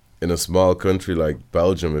in a small country like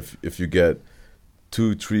Belgium, if you get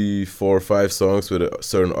 2, 3, 4, 5 songs with a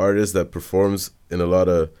certain artist that performs in a lot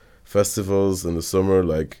of festivals in the summer,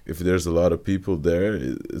 like if there's a lot of people there,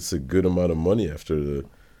 it's a good amount of money after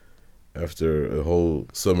a whole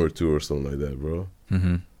summer tour or something like that, bro.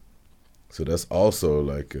 So that's also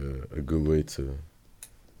like a good way to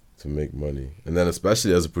make money. And then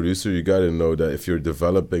especially as a producer, you got to know that if you're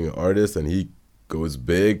developing an artist and he goes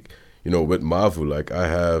big, with Mavu, like I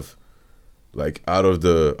have, like out of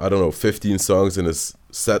the, I don't know, 15 songs in his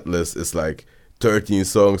set list, it's like 13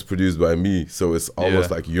 songs produced by me. So it's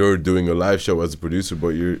almost like you're doing a live show as a producer, but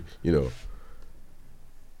you're,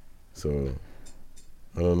 so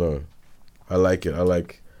I don't know. I like it. I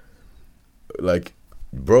like,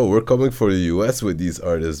 bro, we're coming for the US with these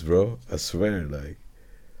artists, bro. I swear, like.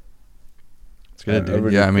 It's good, dude.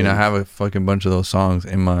 Really I have a fucking bunch of those songs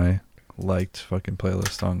in my liked fucking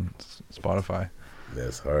playlist on Spotify.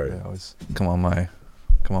 That's hard. Yeah, always come on my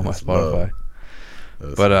Spotify.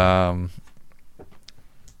 But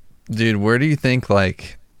dude, where do you think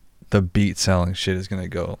like the beat selling shit is gonna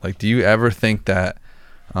go? Like, do you ever think that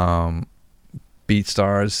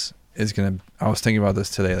BeatStars is gonna? I was thinking about this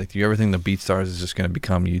today. Like, do you ever think the BeatStars is just gonna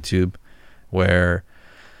become YouTube, where?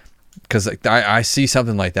 Because like I see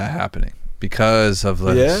something like that happening because of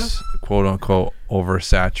this quote unquote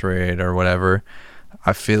oversaturated or whatever.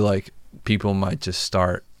 I feel like people might just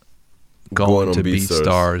start going to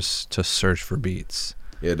BeatStars to search for beats.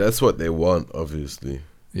 Yeah, that's what they want, obviously.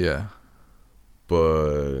 Yeah,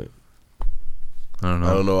 but I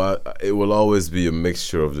don't know. It will always be a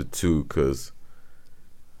mixture of the two, because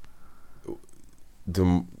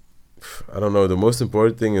I don't know. The most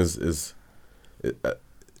important thing is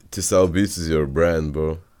to sell beats is your brand,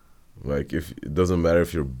 bro. Like, if it doesn't matter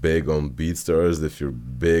if you're big on BeatStars, if you're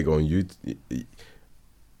big on YouTube.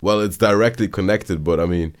 Well, it's directly connected, but I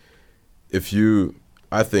mean, I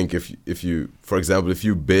think if you, for example, if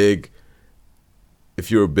you're a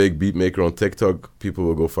big beat maker on TikTok, people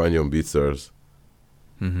will go find you on BeatStars.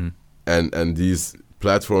 And these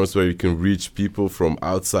platforms where you can reach people from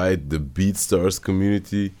outside the BeatStars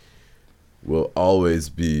community will always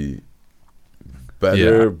be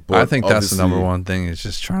better. Yeah, but I think that's the number one thing, is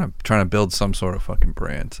just trying to build some sort of fucking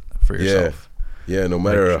brand for yourself. Yeah, no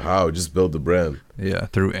matter how, just build the brand. Yeah,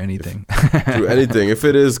 through anything. Through anything. If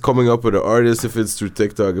it is coming up with an artist, if it's through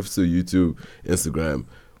TikTok, if it's through YouTube, Instagram.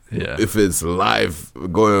 Yeah. If it's live,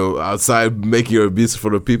 going outside, making your beats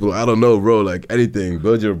for the people, I don't know, bro. Like, anything.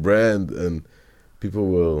 Build your brand and people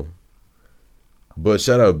will. But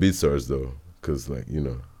shout out BeatStars, though. Because, like,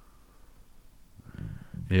 Yeah,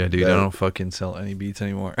 dude, I don't fucking sell any beats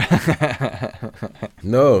anymore.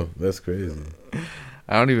 No, that's crazy.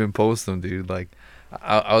 I don't even post them, dude. Like,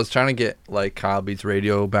 I was trying to get like Kyle Beats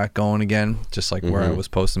Radio back going again, just like where I was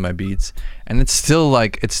posting my beats, and it's still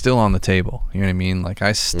on the table. You know what I mean? Like,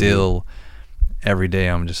 I still every day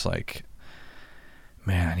I'm just like,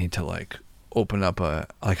 man, I need to like open up I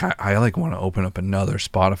like want to open up another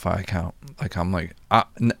Spotify account. Like, I'm like, I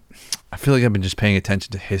feel like I've been just paying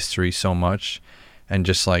attention to history so much, and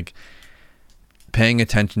just like paying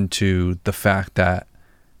attention to the fact that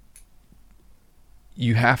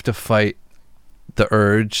you have to fight the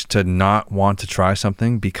urge to not want to try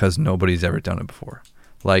something because nobody's ever done it before.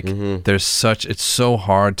 Like, it's so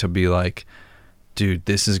hard to be like, dude,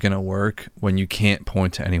 this is gonna work, when you can't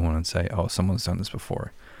point to anyone and say, oh, someone's done this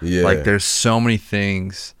before. Yeah. Like, there's so many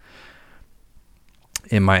things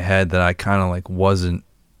in my head that I kind of like wasn't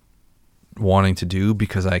wanting to do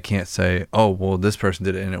because I can't say, oh, well, this person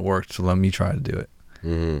did it and it worked, so let me try to do it.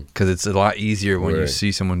 Because it's a lot easier when you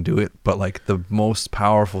see someone do it. But like, the most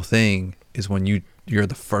powerful thing is when you're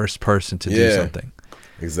the first person to do something.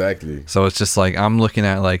 Exactly. So it's just like, I'm looking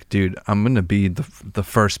at like, dude, I'm gonna be the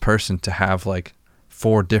first person to have like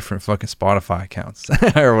 4 different fucking Spotify accounts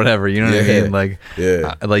or whatever, you know what I mean? Like,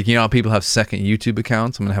 like, you know how people have second YouTube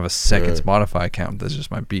accounts? I'm gonna have a second Spotify account that's just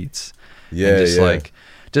my beats. Just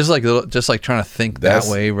like trying to think that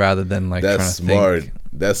way rather than like trying to smart. think.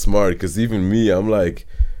 That's smart, because even me, I'm like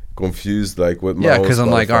confused, like with my because I'm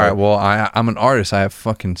like, all right, well, I'm an artist. I have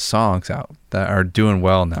fucking songs out that are doing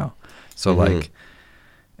well now. So like,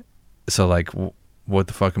 what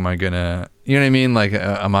the fuck am I gonna? You know what I mean? Like,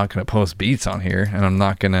 I'm not gonna post beats on here, and I'm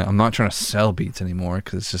not trying to sell beats anymore,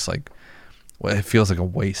 because it's just like, well, it feels like a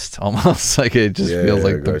waste almost. Like, it just feels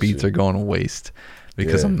like the beats are going to waste,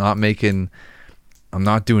 because I'm not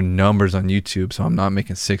doing numbers on YouTube, so I'm not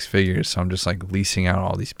making 6 figures. So I'm just like leasing out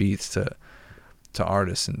all these beats to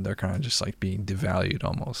artists, and they're kind of just like being devalued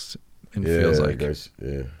almost. And it feels like,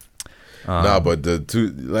 but the two,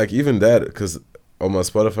 like, even that, because on my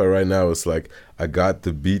Spotify right now, it's like I got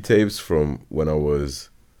the beat tapes from when I was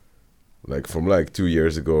like from like 2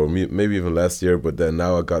 years ago, or maybe even last year. But then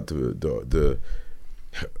now I got the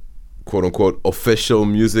quote unquote official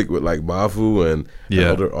music with like Mavu and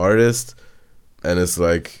other artists. And it's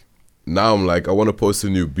like, now I'm like, I want to post a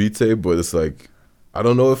new beat tape, but it's like, I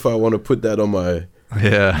don't know if I want to put that on my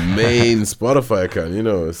main Spotify account, you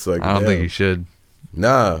know? It's like, I don't think you should.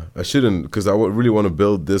 Nah, I shouldn't, because I would really want to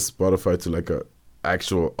build this Spotify to like a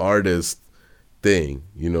actual artist thing,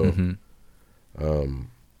 you know?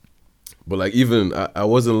 But like, even, I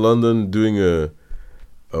was in London doing a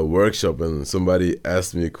workshop, and somebody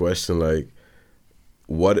asked me a question like,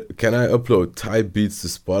 what can I upload type beats to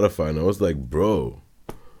Spotify? And I was like, bro,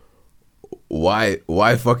 why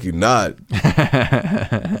fucking not?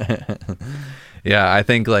 Yeah, I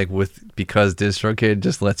think like because DistroKid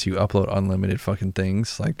just lets you upload unlimited fucking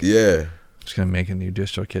things. Like, I'm just gonna make a new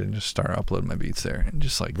DistroKid and just start uploading my beats there, and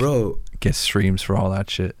just like, bro, get streams for all that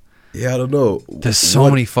shit. Yeah, I don't know. There's so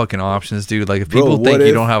many fucking options, dude. Like, if people think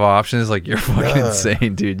you don't have options, like, you're fucking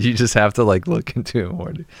insane, dude. You just have to like look into it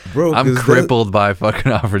more, dude. Bro, I'm crippled by fucking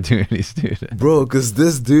opportunities, dude. Bro, because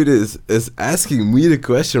this dude is asking me the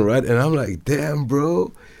question, right? And I'm like, damn,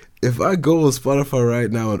 bro, if I go on Spotify right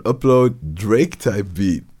now and upload Drake type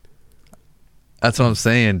beat, that's what I'm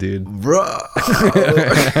saying, dude. Bro.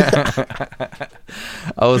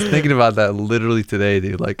 I was thinking about that literally today,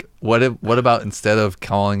 dude. Like, what about, instead of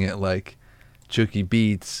calling it like CHUKI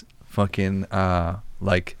Beats, fucking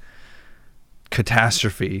like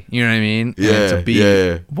Catastrophe, you know what I mean? Yeah, and it's a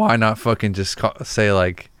beat. Why not fucking just say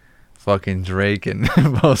like fucking Drake and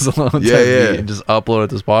Post Malone beat, and just upload it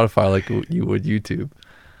to Spotify like you would YouTube?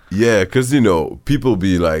 Yeah, because, you know, people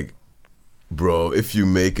be like, bro, if you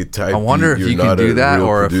make a type, I wonder beat, if you can do that,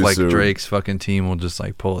 or if like Drake's fucking team will just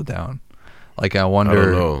like pull it down. Like, I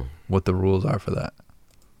wonder what the rules are for that.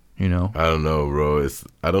 You know? I don't know, bro.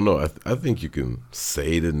 I don't know. I think you can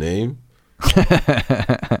say the name.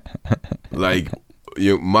 Like,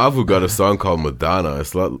 Mavu got a song called Madonna.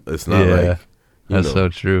 It's not like, that's so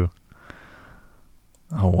true.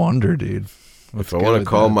 I wonder, dude. If I want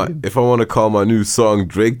to call my new song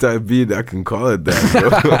Drake type beat, I can call it that,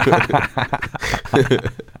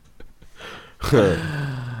 bro.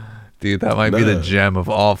 Dude, that might be the gem of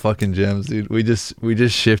all fucking gems, dude. We just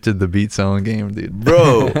shifted the beat selling game, dude.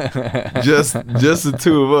 Bro, just the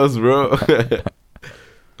two of us, bro.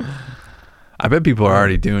 I bet people are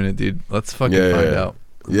already doing it, dude. Let's fucking find out.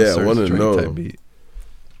 Yeah, I want to know. Type beat.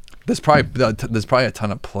 There's probably a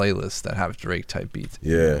ton of playlists that have Drake type beats.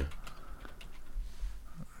 Yeah.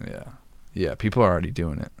 Yeah, people are already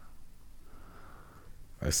doing it.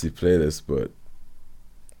 I see playlists, but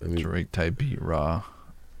Drake type beat raw.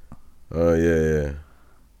 Oh, yeah.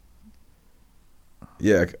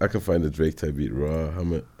 Yeah, I can find the Drake type beat raw. How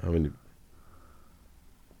many?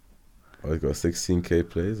 Oh, it's got 16K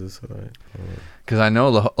plays. That's all right. Because I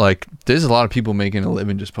know like there's a lot of people making a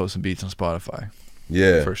living just posting beats on Spotify.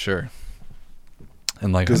 Yeah, for sure.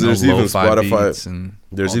 And like, because there's even Spotify. And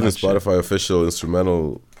there's even Spotify official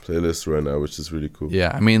instrumental playlists right now, which is really cool.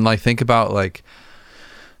 Yeah, I mean, like, think about like,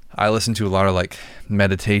 I listen to a lot of like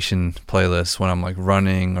meditation playlists when I'm like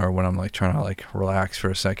running or when I'm like trying to like relax for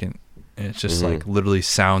a second. And it's just like literally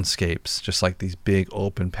soundscapes, just like these big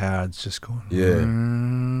open pads just going. Yeah.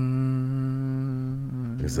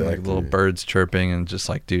 Exactly. Like little birds chirping and just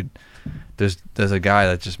like, dude, there's a guy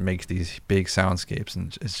that just makes these big soundscapes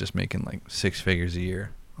and it's just making like 6 figures a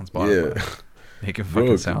year on Spotify. Yeah. Making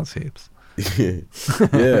fucking soundscapes.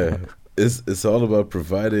 Yeah. It's all about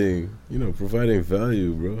providing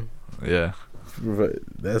value, bro. Yeah.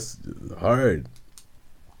 That's hard.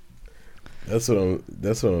 That's what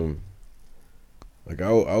I'm like.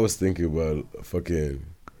 I was thinking about fucking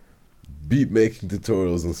beat making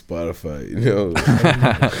tutorials on Spotify, you know.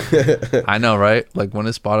 I know, right? Like, when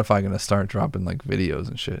is Spotify gonna start dropping like videos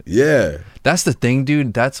and shit? Yeah. That's the thing,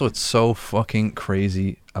 dude. That's what's so fucking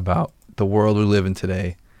crazy about the world we live in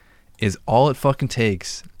today, is all it fucking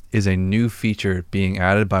takes is a new feature being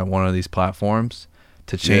added by one of these platforms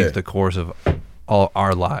to change the course of all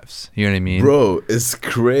our lives. You know what I mean? Bro, it's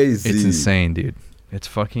crazy. It's insane, dude. It's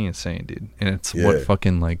fucking insane, dude. And it's what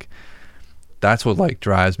fucking like, that's what like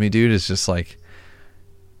drives me, dude. It's just like,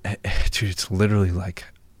 dude, it's literally like,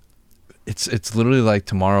 it's literally like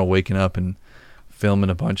tomorrow waking up and filming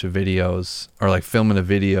a bunch of videos, or like filming a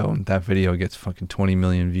video and that video gets fucking 20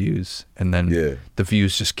 million views, and then the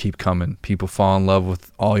views just keep coming. People fall in love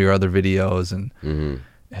with all your other videos, and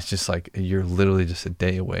it's just like you're literally just a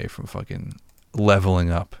day away from fucking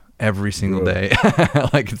leveling up every single day.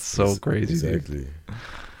 Like, it's so crazy. Exactly. Dude.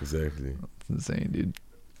 Exactly. It's insane, dude.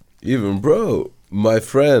 Even, bro, my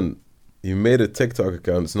friend, he made a TikTok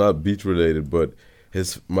account. It's not beat related, but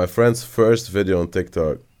my friend's first video on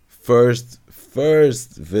TikTok, first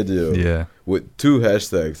video with 2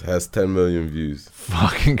 hashtags has 10 million views.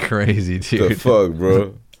 Fucking crazy, dude. The fuck,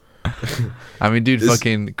 bro. I mean, dude,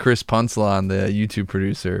 fucking Chris Punslon, the YouTube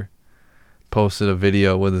producer, posted a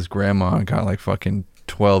video with his grandma and got like fucking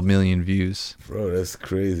 12 million views. Bro, that's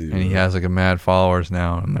crazy. And he has like a mad followers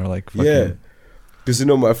now, and they're like fucking... Yeah, because, you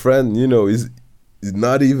know, my friend, you know, he's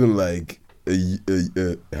not even like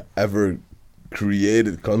a ever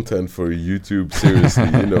created content for YouTube, seriously,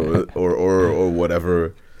 you know, or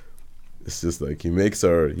whatever. It's just like he makes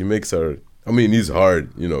our I mean, he's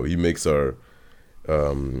hard, you know, he makes our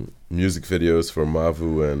music videos for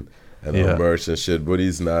Mavu and our merch and shit, but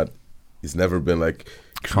he's never been like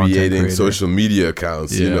creating social media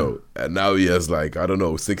accounts, you know, and now he has like, I don't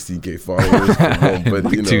know, 16K followers for one, but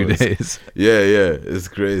like, you know, 2 days. Yeah, it's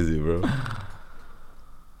crazy, bro.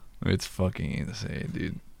 It's fucking insane,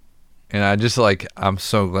 dude. And I just like, I'm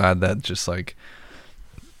so glad that just like,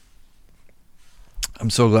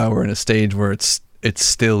 I'm so glad we're in a stage where it's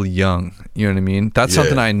still young. You know what I mean? That's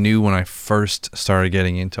something I knew when I first started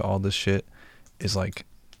getting into all this shit, is like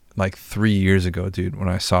 3 years ago, dude, when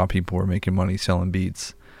I saw people were making money selling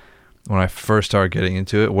beats. When I first started getting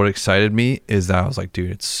into it, what excited me is that I was like, dude,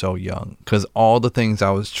 it's so young. Because all the things I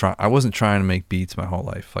wasn't trying to make beats my whole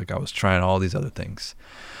life. Like, I was trying all these other things.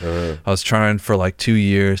 I was trying for like 2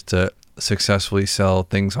 years to successfully sell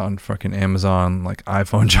things on fucking Amazon, like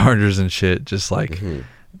iPhone chargers and shit, just like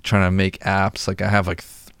trying to make apps. Like, I have like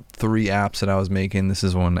 3 apps that I was making. This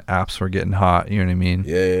is when apps were getting hot, you know what I mean?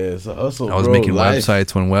 Yeah, it's a hustle, I was making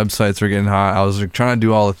websites when websites were getting hot. I was like trying to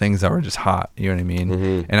do all the things that were just hot, you know what I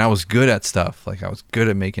mean? And I was good at stuff. Like, I was good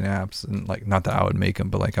at making apps, and like, not that I would make them,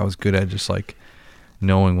 but like, I was good at just like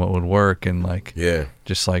knowing what would work, and like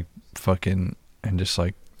just like fucking, and just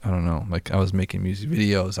like, I don't know, like, I was making music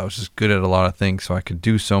videos. I was just good at a lot of things, so I could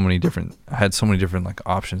do so many different, I had so many different like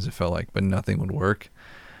options, it felt like, but nothing would work.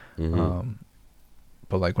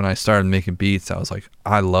 But like, when I started making beats, I was like,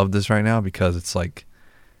 I love this right now, because it's like,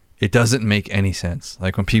 it doesn't make any sense.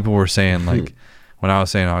 Like, when people were saying like, when I was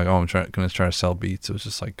saying like, oh, I'm gonna try to sell beats, it was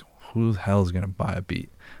just like, who the hell is gonna buy a beat?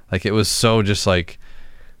 Like, it was so just like,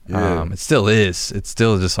 it still is. It's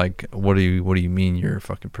still just like, what do you mean you're a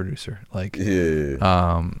fucking producer? Like, that's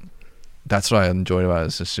what I enjoyed about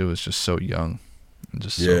it. It was just so young and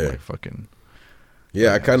just so like fucking.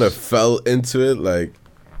 Yeah, I kind of fell into it. Like,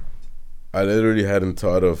 I literally hadn't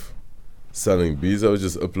thought of selling beats. I was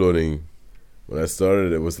just uploading. When I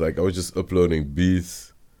started, it was like I was just uploading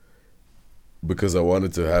beats because I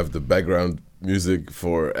wanted to have the background music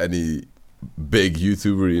for any big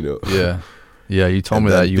YouTuber, you know. Yeah, you told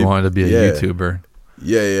me that you wanted to be a YouTuber.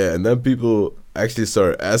 Yeah, and then people actually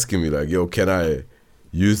started asking me like, yo, can I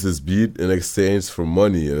use this beat in exchange for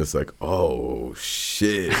money? And it's like, oh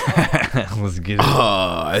shit. Let's get it.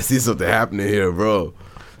 I see something happening here, bro.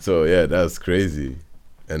 So yeah, that's crazy.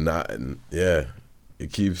 And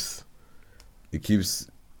it keeps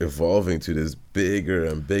evolving to this bigger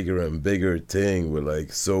and bigger and bigger thing with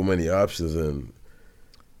like so many options. And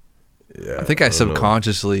yeah, I think I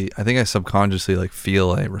subconsciously like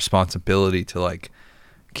feel a responsibility to like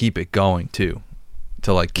keep it going too,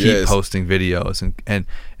 to like keep posting videos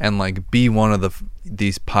and like be one of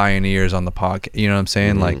these pioneers on the podcast. You know what I'm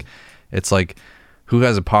saying? Mm-hmm. Like, it's like, who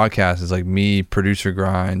has a podcast? It's like me, Producer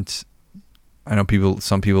Grind. I know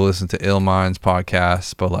some people listen to Ill Minds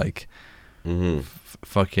podcast, but like,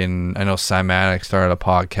 fucking, I know Cymatic started a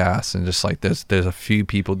podcast, and just like there's a few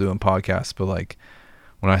people doing podcasts, but like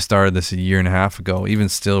when I started this a year and a half ago, even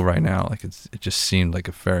still right now, like it just seemed like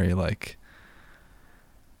a very like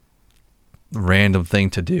random thing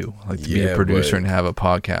to do, like to be a producer and have a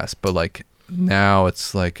podcast. But like now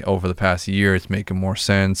it's like over the past year, it's making more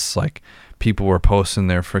sense. Like, people were posting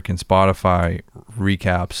their freaking Spotify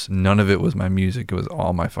recaps. None of it was my music. It was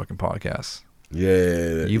all my fucking podcasts.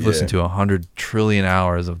 Yeah. You've listened to 100 trillion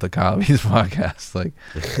hours of the Kyle's podcast. Like,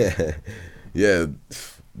 yeah,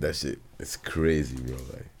 that shit, it's crazy, bro.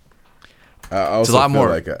 Like, I also it's a lot feel more.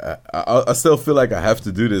 Like I still feel like I have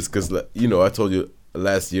to do this because, you know, I told you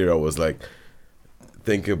last year I was like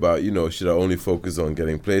thinking about, you know, should I only focus on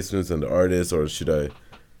getting placements and the artists, or should I,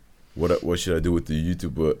 what should I do with the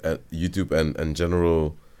YouTube and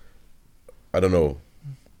general, I don't know,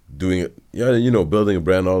 doing it, yeah, you know, building a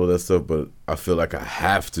brand, all of that stuff. But I feel like I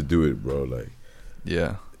have to do it, bro. Like,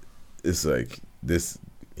 yeah, it's like this,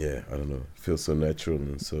 yeah, I don't know, it feels so natural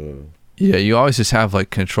and so. Yeah, you always just have like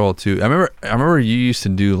control too. I remember you used to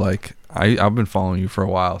do like, I've been following you for a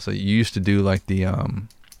while, so you used to do like the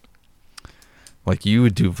like you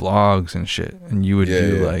would do vlogs and shit, and you would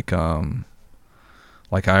do like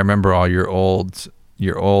I remember all your old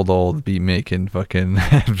beat making fucking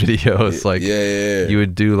videos. Like, you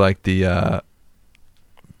would do like the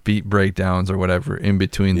beat breakdowns or whatever in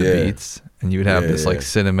between the beats, and you would have this like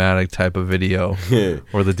cinematic type of video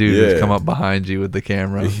where the dude would come up behind you with the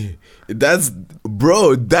camera. That's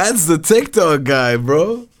the TikTok guy,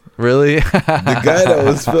 bro. Really? The guy that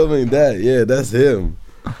was filming that, that's him.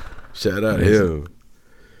 Shout out him.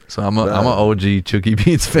 So I'm a OG CHUKI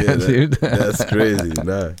Beats fan, dude. That's crazy.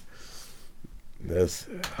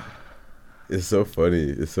 It's so funny.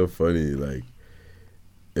 It's so funny. Like,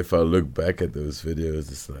 if I look back at those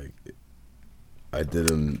videos, it's like I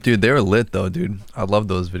didn't. Dude, they were lit though, dude. I love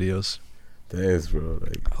those videos. Thanks, bro.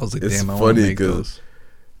 Like, I was like, it's damn, I want to make those.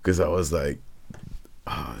 Because I was like,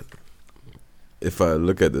 if I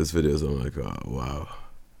look at those videos, I'm like, oh wow,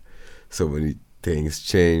 so many things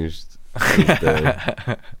changed.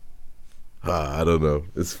 I don't know.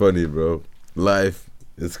 It's funny, bro. Life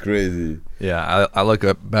is crazy. Yeah, I look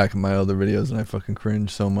back at my other videos and I fucking cringe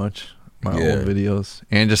so much. My old videos,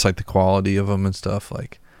 and just like the quality of them and stuff.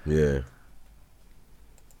 Like, it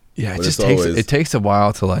just takes a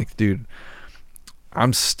while to like, dude.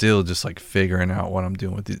 I'm still just like figuring out what I'm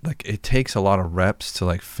doing with it. Like, it takes a lot of reps to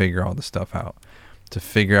like figure all the stuff out, to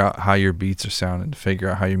figure out how your beats are sounding, to figure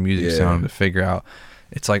out how your music sounding, to figure out.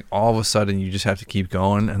 It's like all of a sudden you just have to keep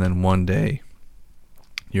going, and then one day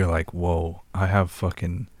you're like, whoa, I have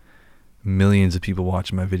fucking millions of people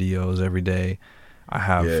watching my videos every day.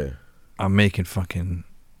 I'm making fucking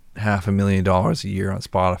 $500,000 a year on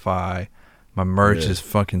Spotify. My merch is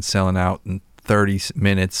fucking selling out in 30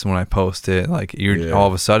 minutes when I post it. Like, you're all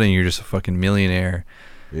of a sudden you're just a fucking millionaire.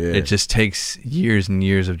 It just takes years and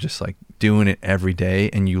years of just like doing it every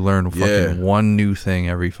day, and you learn fucking one new thing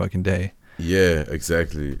every fucking day. Yeah,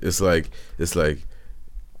 exactly. It's like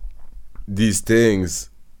these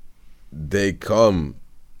things, they come,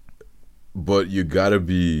 but you gotta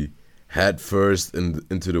be head first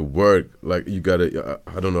into the work. Like, you gotta,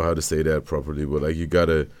 I don't know how to say that properly, but like,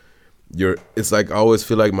 it's like I always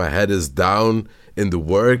feel like my head is down in the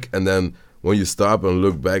work, and then when you stop and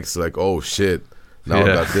look back, it's like, oh shit, now I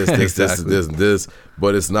got this, exactly. this, and this.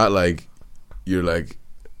 But it's not like you're like,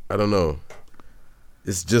 I don't know.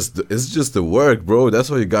 It's just the work, bro. That's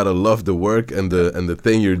why you gotta love the work and the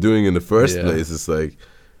thing you're doing in the first place. It's like,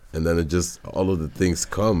 and then it just, all of the things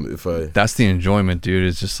come. That's the enjoyment, dude.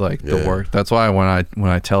 It's just like the work. That's why when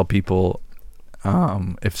I tell people,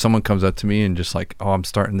 if someone comes up to me and just like, oh, I'm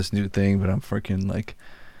starting this new thing, but I'm freaking like,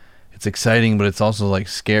 it's exciting, but it's also like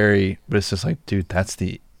scary. But it's just like, dude, that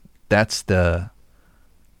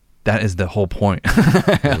is the whole point.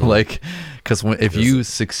 Like, because if you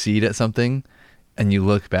succeed at something and you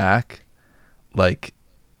look back, like,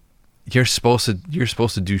 you're supposed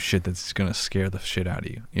to do shit that's gonna scare the shit out of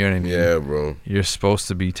you. You know what I mean? Yeah, bro. You're supposed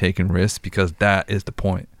to be taking risks because that is the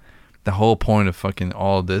point. The whole point of fucking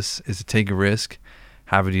all of this is to take a risk,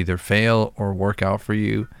 have it either fail or work out for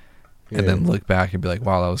you, and then look back and be like,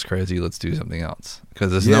 "Wow, that was crazy. Let's do something else."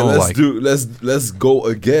 Because there's let's go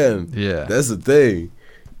again. Yeah, that's the thing.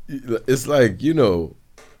 It's like, you know,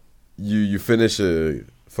 you finish a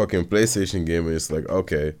fucking PlayStation game and it's like,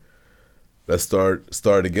 okay, let's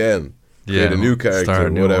start again. Create a new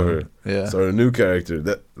character, whatever. Yeah, start a new character.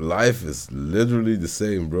 That life is literally the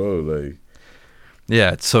same, bro. Like,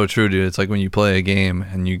 yeah, it's so true, dude. It's like when you play a game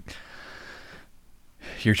and you're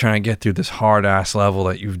trying to get through this hard ass level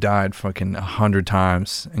that you've died fucking 100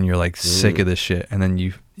 times and you're like sick of this shit, and then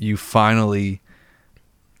you finally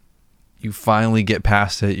get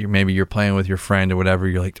past it. Maybe you're playing with your friend or whatever.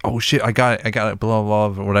 You're like, oh shit, I got it, blah blah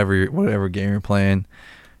blah, whatever game you're playing.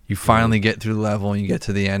 You finally get through the level and you get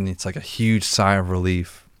to the end. And it's like a huge sigh of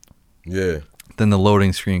relief. Yeah. Then the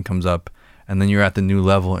loading screen comes up, and then you're at the new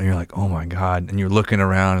level and you're like, oh my god, and you're looking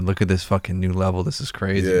around and look at this fucking new level. This is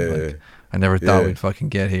crazy. Yeah. I never thought we'd fucking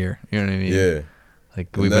get here. You know what I mean? Yeah.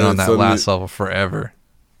 Like, we've been on that last level forever.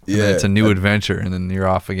 And then it's a new adventure, and then you're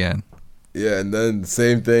off again. Yeah, and then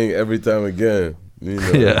same thing every time again. You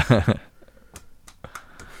know? Yeah.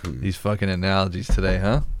 These fucking analogies today,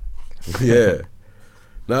 huh? Yeah.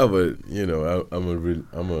 No, but you know, I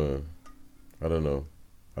don't know.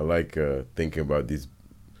 I like thinking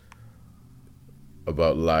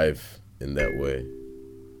about life in that way.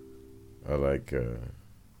 I like,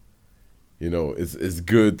 you know, it's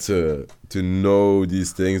good to know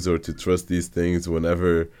these things or to trust these things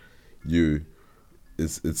whenever you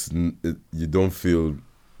don't feel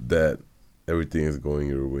that everything is going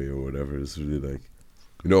your way or whatever. It's really like,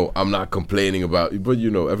 you know, I'm not complaining about it, but you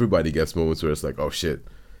know, everybody gets moments where it's like, oh shit,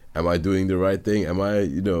 am I doing the right thing? Am I,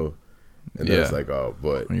 you know? And then it's like, oh,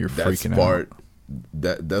 but when you're that's freaking part. Out.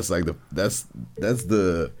 That's like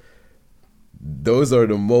those are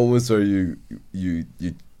the moments where you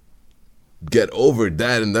get over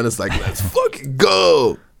that, and then it's like, let's fucking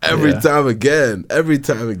go every time again, and every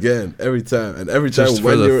time just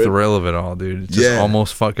when for you're the thrill of it all, dude. It's just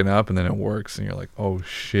almost fucking up, and then it works, and you're like, oh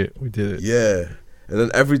shit, we did it. Yeah, and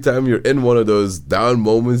then every time you're in one of those down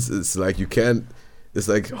moments, it's like you can't. It's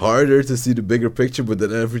like harder to see the bigger picture, but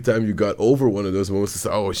then every time you got over one of those moments, it's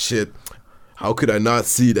like, oh shit, how could I not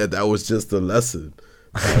see that was just a lesson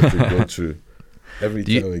I have to go through every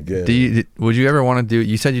time again. Would you ever want to do?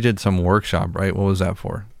 You said you did some workshop, right? What was that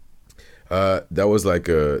for? That was like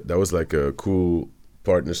a cool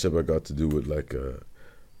partnership I got to do with like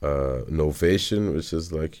Novation, which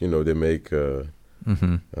is like, you know, they make yeah,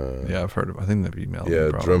 I've heard of. I think they've emailed.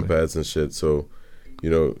 Yeah, drum pads and shit. So, you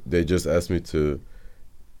know, they just asked me to,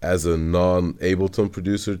 as a non-Ableton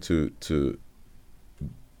producer, to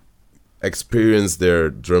experience their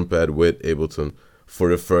drum pad with Ableton for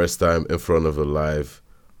the first time in front of a live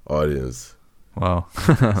audience. Wow.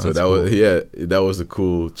 So that was a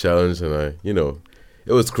cool challenge, and I, you know,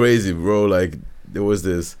 it was crazy, bro. Like, there was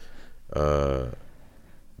this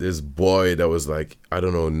boy that was like, I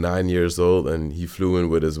don't know, 9 years old, and he flew in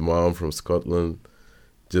with his mom from Scotland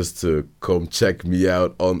just to come check me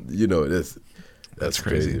out on, you know, that's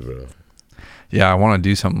crazy, bro. Yeah, I want to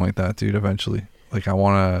do something like that, dude, eventually. Like, I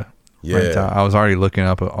want to rent out. I was already looking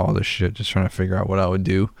up at all this shit, just trying to figure out what I would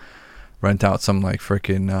do. Rent out some like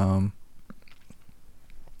freaking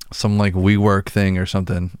some like WeWork thing or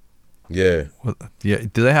something. Yeah. Yeah.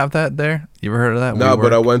 Do they have that there? You ever heard of that? No, WeWork?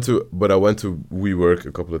 but I went to WeWork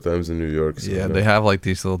a couple of times in New York. So yeah, they have like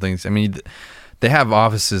these little things. I mean, they have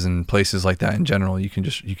offices and places like that in general. You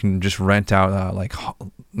can just rent out like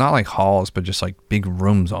not like halls, but just like big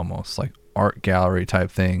rooms, almost like art gallery type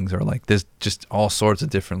things, or like there's just all sorts of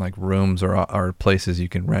different like rooms or places you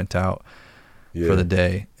can rent out for the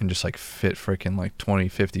day, and just like fit freaking like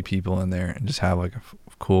 20-50 people in there, and just have like a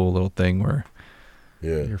cool little thing where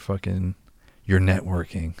you're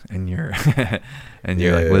networking and you're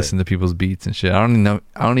like listening to people's beats and shit. I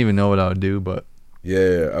don't even know what I would do, but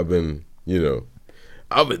I've been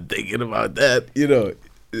thinking about that. You know,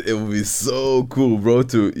 it would be so cool, bro,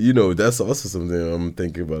 to, you know, that's also something I'm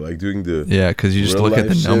thinking about, like doing the because you just look at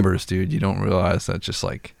the numbers, dude. You don't realize that just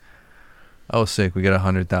like, oh, sick, we got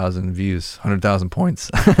 100,000 views, 100,000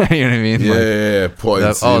 points. You know what I mean?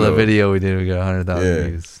 Points. The video we did, we got 100,000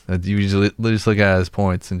 views. You usually just look at it as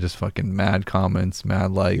points and just fucking mad comments,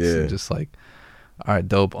 mad likes, and just like, all right,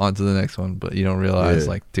 dope, on to the next one. But you don't realize,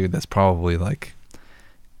 like, dude, that's probably like,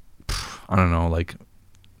 I don't know, like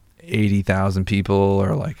 80,000 people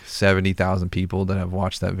or like 70,000 people that have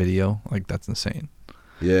watched that video. Like, that's insane.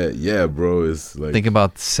 Yeah, bro. It's like, think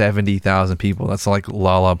about 70,000 people. That's like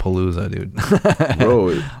Lollapalooza, dude. Bro,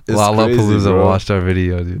 it's Lollapalooza crazy, watched our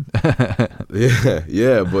video, dude.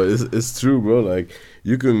 yeah, but it's true, bro. Like,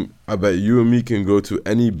 I bet you and me can go to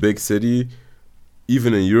any big city,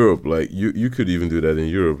 even in Europe. Like, you could even do that in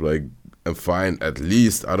Europe, like, and find at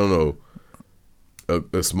least, I don't know,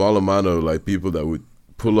 a small amount of like people that would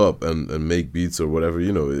pull up and make beats or whatever,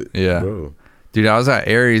 bro. Dude, I was at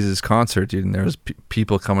Aries' concert, dude, and there was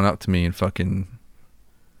people coming up to me and fucking,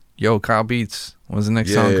 yo, Kyle Beats, when's the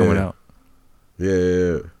next song coming out?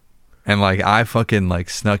 Yeah. And like I fucking like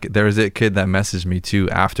snuck it. There was a kid that messaged me too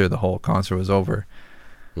after the whole concert was over.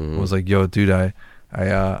 Was like, yo, dude,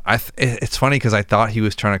 it's funny because I thought he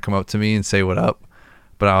was trying to come up to me and say what up.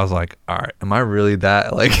 But I was like, all right, am I really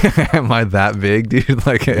that, like, am I that big, dude?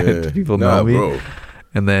 Like, do people know me? Bro.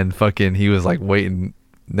 And then fucking, he was like waiting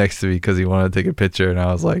next to me because he wanted to take a picture. And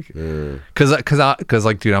I was like, cause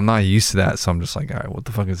like, dude, I'm not used to that. So I'm just like, all right, what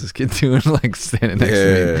the fuck is this kid doing? Like standing next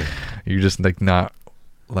to me. You're just like not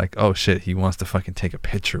like, oh shit, he wants to fucking take a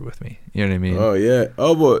picture with me. You know what I mean? Oh yeah.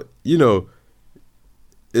 Oh, but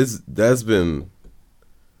that's been,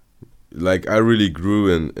 like, I really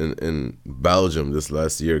grew in Belgium this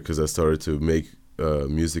last year because I started to make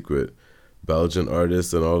music with Belgian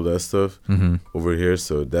artists and all that stuff over here.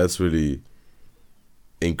 So that's really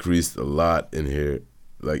increased a lot in here,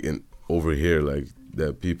 like over here, like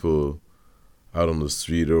that people out on the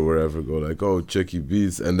street or wherever go like, oh, CHUKI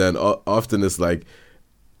Beats. And then often it's like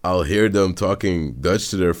I'll hear them talking Dutch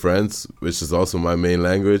to their friends, which is also my main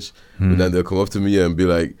language. And then they'll come up to me and be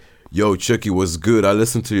like, yo, CHUKI, was good. I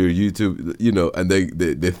listened to your YouTube, and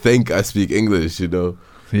they think I speak English,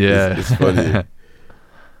 Yeah. It's funny.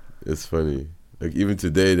 It's funny. Like, even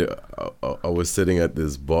today, I was sitting at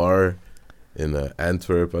this bar in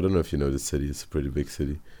Antwerp. I don't know if you know the city. It's a pretty big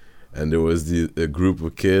city. And there was a group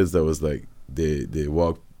of kids that was like, they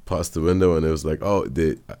walked past the window and it was like, oh,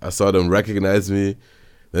 I saw them recognize me.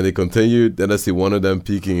 Then they continued. Then I see one of them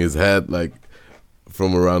peeking his head like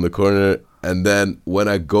from around the corner. And then when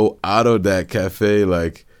I go out of that cafe,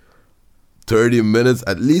 like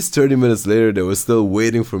at least 30 minutes later, they were still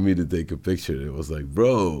waiting for me to take a picture. It was like,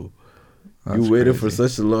 bro, you waited for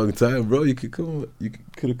such a long time, bro. You could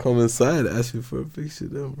have come inside, asked me for a picture,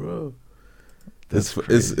 then, bro.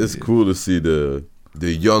 It's cool to see the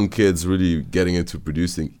young kids really getting into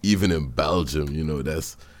producing, even in Belgium.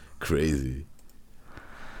 That's crazy.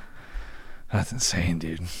 That's insane,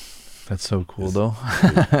 dude. That's so cool, though.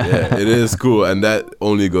 Yeah, it is cool, and that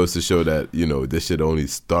only goes to show that this shit only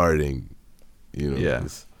starting. Yeah.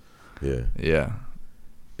 Yeah.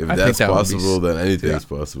 If that's possible, then anything's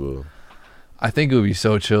possible. I think it would be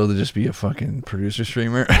so chill to just be a fucking producer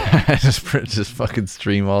streamer, just fucking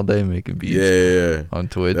stream all day making beats. Yeah. On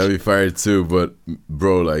Twitch. That'd be fire too. But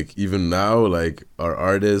bro, like even now, like our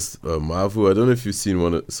artist Mavu, I don't know if you've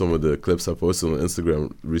seen some of the clips I posted on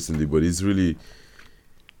Instagram recently, but he's really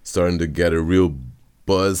starting to get a real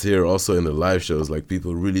buzz here. Also in the live shows, like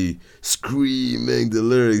people really screaming the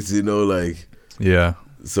lyrics, like. Yeah.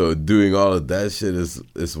 So doing all of that shit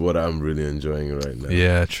is what I'm really enjoying right now.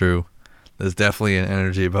 Yeah, true. There's definitely an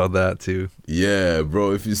energy about that too. Yeah,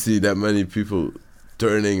 bro. If you see that many people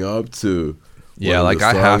turning up to, like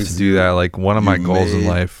I have to do that. Like one of my goals in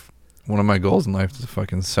life is to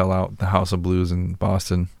fucking sell out the House of Blues in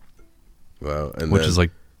Boston. Wow, which is like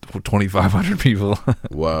 2,500 people.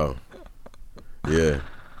 Wow. Yeah.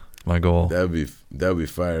 My goal. That'd be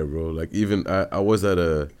fire, bro. Like even I was at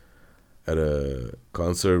a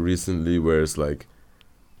concert recently where it's like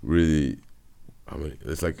really,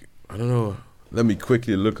 it's like, I don't know. Let me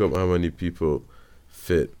quickly look up how many people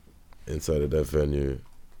fit inside of that venue.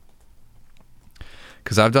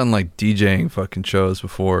 Because I've done like DJing fucking shows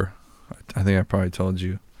before. I think I probably told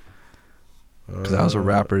you. Because I was a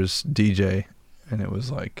rapper's DJ, and it was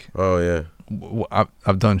like, oh yeah,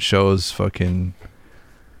 I've done shows fucking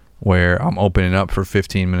where I'm opening up for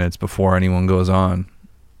 15 minutes before anyone goes on,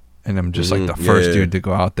 and I'm just like the first dude to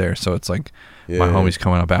go out there. So it's like my homie's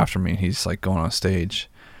coming up after me, and he's like going on stage.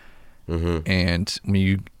 And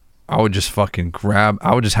I would just fucking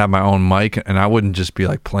I would just have my own mic, and I wouldn't just be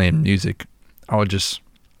like playing music. I would just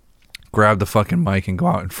grab the fucking mic and go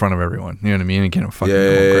out in front of everyone. You know what I mean? And get them fucking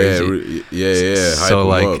going crazy. Yeah. So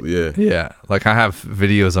like, like I have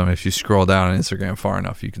videos of them. If you scroll down on Instagram far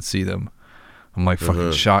enough, you can see them. I'm like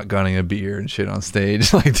fucking shotgunning a beer and shit on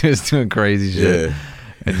stage, like just doing crazy shit,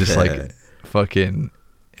 and just like fucking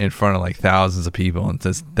in front of like thousands of people. And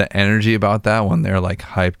just the energy about that when they're like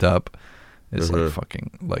hyped up is like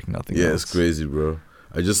fucking like nothing else. Yeah, it's crazy, bro.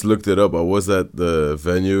 I just looked it up. I was at the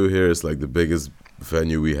venue here. It's like the biggest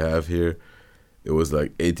venue we have here, it was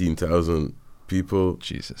like 18,000 people.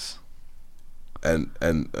 Jesus. And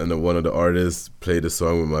one of the artists played a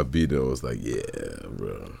song with my beat, and I was like, yeah,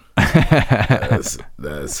 bro.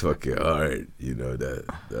 that's fucking hard. You know,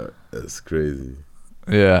 that's crazy.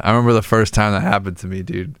 Yeah, I remember the first time that happened to me,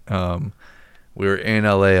 dude. We were in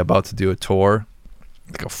LA about to do a tour,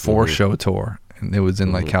 like a 4-show tour, and it was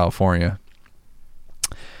in like California.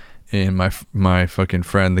 And my fucking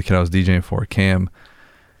friend, the kid I was DJing for, Cam,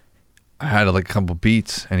 I had like a couple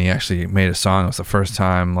beats, and he actually made a song. It was the first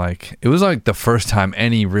time, like, it was like the first time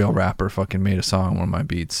any real rapper fucking made a song on one of my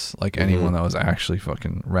beats, like anyone that was actually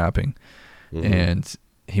fucking rapping. And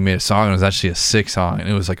he made a song, and it was actually a sick song, and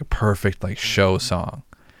it was like a perfect like show song.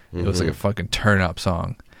 It was like a fucking turn up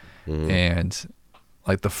song. And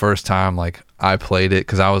like the first time like I played it,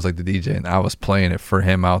 because I was like the DJ and I was playing it for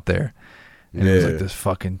him out there, and it was like this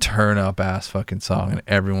fucking turn up ass fucking song, and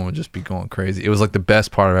everyone would just be going crazy. It was like the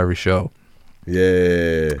best part of every show.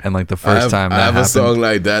 Yeah. And like the first time I have happened, a song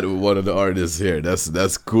like that with one of the artists here.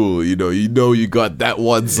 That's cool. You know you got that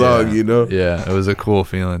one song, you know? Yeah, it was a cool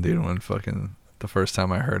feeling, dude, when fucking the first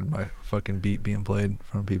time I heard my fucking beat being played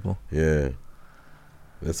from people. Yeah.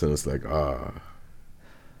 That's when it's like,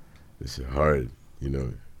 this is hard, you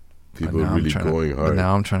know. People really going hard. But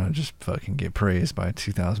now I'm trying to just fucking get praised by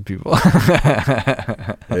 2,000 people.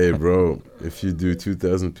 Hey, bro, if you do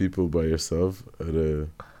 2,000 people by yourself at a, you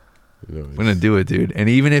know, I'm gonna do it, dude. And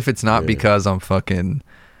even if it's not because I'm fucking,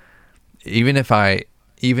 even if I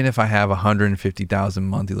have 150,000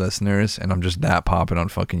 monthly listeners and I'm just that popping on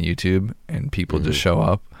fucking YouTube and people just show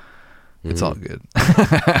up, it's all good.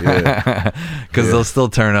 Because they'll still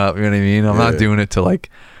turn up. You know what I mean? I'm not doing it to like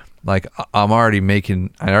I'm already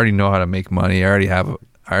making. I already know how to make money. I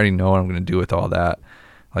already know what I'm gonna do with all that.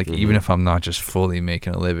 Like even if I'm not just fully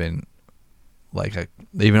making a living, like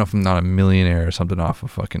even if I'm not a millionaire or something off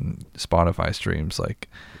of fucking Spotify streams, like,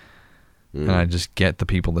 and I just get the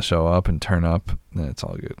people to show up and turn up, then it's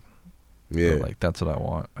all good. Yeah, but like that's what I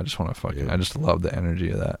want. I just want to fucking. I just love the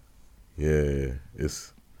energy of that. Yeah,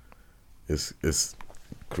 it's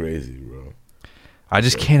crazy, bro. I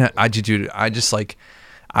just can't. I just like.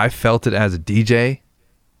 I felt it as a DJ,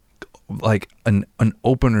 like an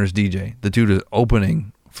opener's DJ. The dude is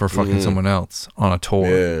opening for fucking someone else on a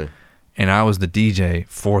tour, and I was the DJ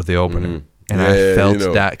for the opener. And I felt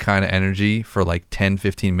that kind of energy for like 10,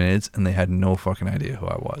 15 minutes, and they had no fucking idea who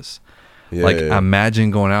I was. Imagine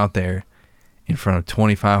going out there in front of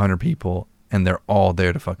 2,500 people, and they're all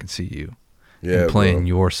there to fucking see you. And playing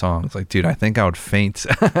your songs. Like, dude, I think I would faint.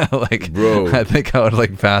 Like, bro, I think I would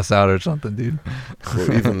like pass out or something, dude.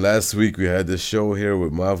 Well, even last week we had this show here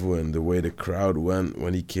with Mavu, and the way the crowd went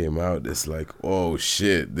when he came out, it's like, oh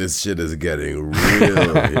shit, this shit is getting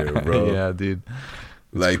real here, bro. Yeah, dude.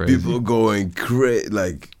 It's like crazy. People going crazy,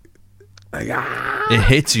 like it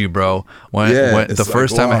hits you, bro. When the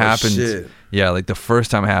first time it happened, like the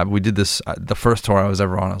first time it happened, we did this. The first tour I was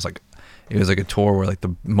ever on, I was like. It was like a tour where like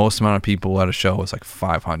the most amount of people at a show was like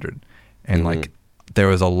 500, and like there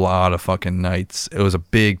was a lot of fucking nights. It was a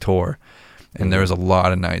big tour, and there was a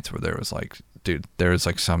lot of nights where there was like, dude, there was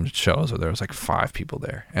like some shows where there was like 5 people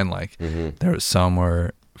there, and like there was some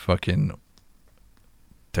where fucking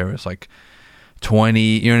there was like 20.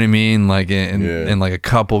 You know what I mean? Like and like a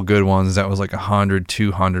couple good ones that was like 100,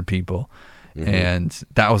 200 people, and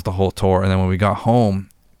that was the whole tour. And then when we got home.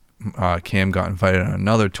 Cam got invited on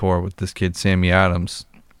another tour with this kid Sammy Adams,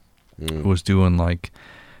 who was doing like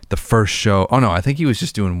the first show. Oh no, I think he was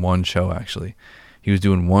just doing one show actually. He was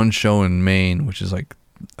doing one show in Maine, which is like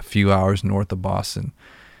a few hours north of Boston,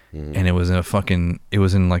 and it was in it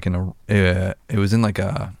was in like a I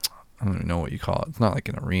don't even know what you call it. It's not like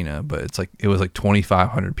an arena, but it was like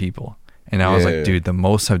 2,500 people, and I was like, dude, the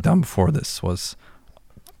most I've done before this was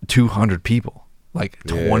 200 people. Like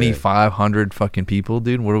 2,500 fucking people,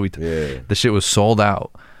 dude. What are we? The shit was sold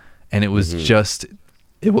out, and it was just.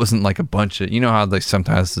 It wasn't like a bunch of. You know how like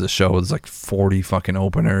sometimes the show was like 40 fucking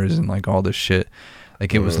openers and like all this shit.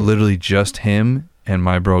 Like it was literally just him and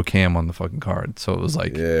my bro Cam on the fucking card. So it was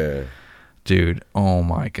like, dude, oh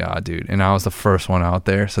my god, dude. And I was the first one out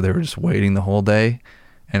there, so they were just waiting the whole day.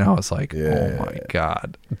 And I was like, oh my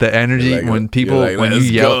god, the energy when people when you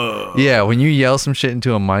yell, when you yell some shit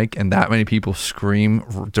into a mic and that many people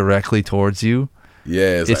scream directly towards you,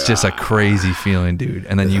 it's like, just a crazy feeling, dude.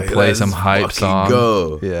 And then you play some hype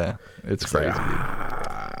song, it's crazy.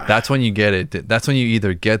 Dude. That's when you get it. That's when you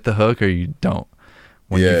either get the hook or you don't.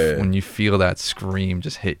 When you feel that scream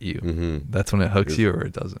just hit you, that's when it hooks you or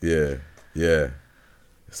it doesn't.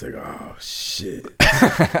 It's like, oh shit.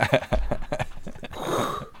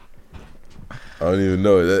 I don't even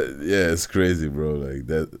know that. Yeah, it's crazy, bro. Like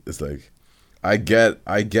that. It's like I get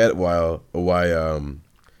why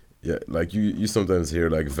yeah, like you sometimes hear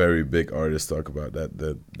like very big artists talk about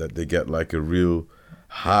that they get like a real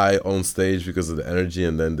high on stage because of the energy,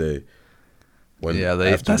 and then that's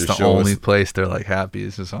the only place they're like happy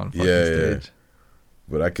is just on fucking stage. Yeah.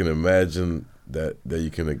 But I can imagine that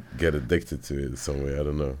you can get addicted to it in some way. I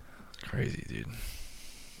don't know. Crazy, dude.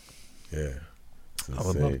 Yeah. I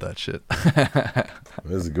would love that shit.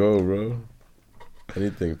 Let's go, bro.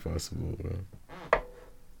 Anything possible,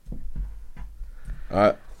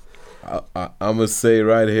 bro. I'm gonna say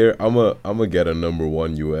right here, I'm gonna get a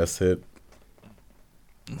 #1 US hit.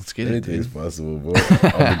 Let's get it, dude. Anything's possible, bro.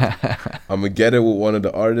 I'm gonna get it with one of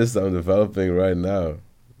the artists I'm developing right now.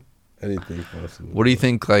 Anything possible. What do you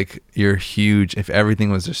think? Like, you're huge. If everything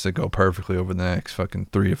was just to go perfectly over the next fucking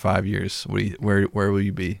 3 to 5 years, where will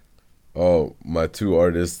you be? Oh, my 2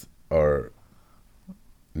 artists are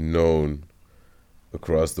known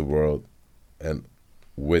across the world, and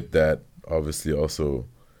with that, obviously, also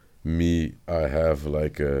me. I have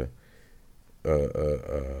like a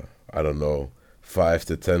I don't know, 5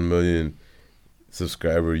 to 10 million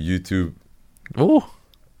subscriber YouTube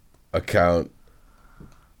account,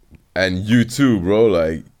 and you too, bro.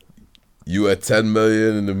 Like, you at 10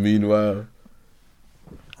 million in the meanwhile.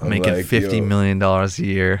 I'm making like, $50 million a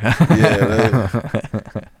year. Yeah,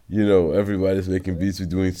 like, you know, everybody's making beats. We're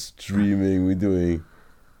doing streaming. We're doing,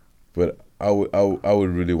 but I would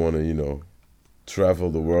really want to, you know, travel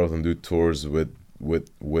the world and do tours with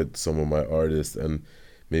some of my artists, and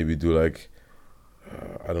maybe do like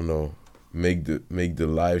I don't know, make the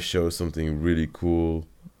live show something really cool.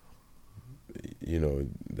 You know,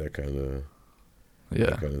 that kind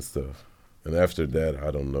of stuff. And after that, I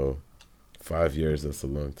don't know. 5 years, that's a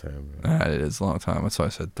long time. Right? It is a long time. That's why I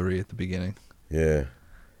said 3 at the beginning. Yeah.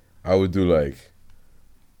 I would do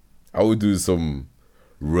some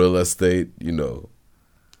real estate, you know.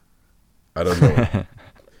 I don't know.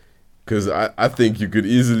 Because I think you could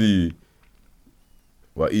easily,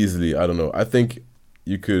 I don't know. I think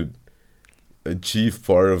you could achieve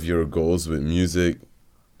part of your goals with music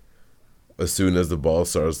as soon as the ball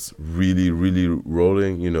starts really, really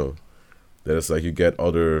rolling, you know. That it's like you get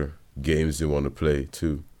other games you want to play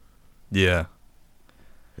too. Yeah.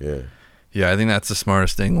 Yeah. Yeah, I think that's the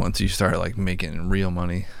smartest thing once you start like making real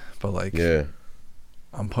money. But like, yeah,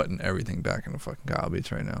 I'm putting everything back into fucking Kyle Beats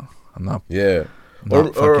right now. I'm not. Yeah. I'm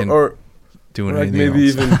not or doing like anything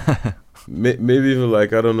maybe else. maybe even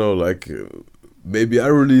like, I don't know, like maybe I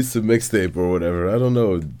release a mixtape or whatever. I don't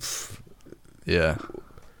know. Yeah.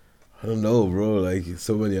 I don't know, bro. Like,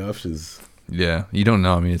 so many options. Yeah, you don't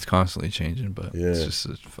know. I mean, it's constantly changing, but yeah, it's just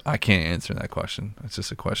I can't answer that question. It's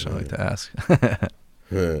just a question I like to ask.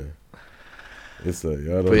 Yeah. It's like, I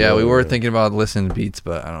don't know. But yeah, we were thinking about listening to beats,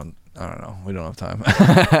 but I don't know. We don't have time.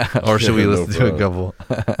 Or should we listen to a couple?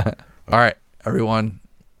 All right, everyone.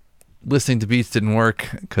 Listening to beats didn't work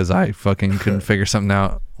because I fucking couldn't figure something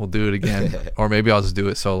out. We'll do it again, or maybe I'll just do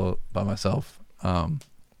it solo by myself. Bro,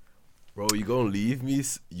 you gonna leave me?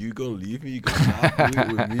 You gonna leave me? You gonna not do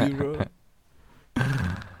it with me, bro?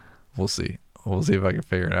 We'll see if I can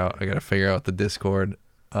figure it out. I gotta figure out the Discord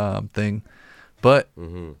thing, but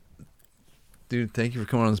dude, thank you for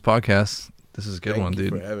coming on this podcast. This is a good one, dude.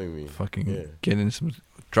 Thank you for having me. Fucking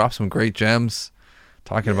drop some great gems,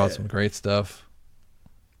 talking about some great stuff.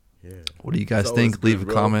 Yeah. What do you guys think? Leave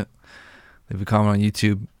a comment. Leave a comment on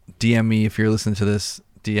YouTube. DM me if you're listening to this.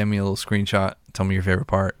 DM me a little screenshot. Tell me your favorite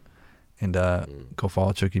part, and go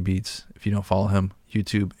follow CHUKI Beats if you don't follow him.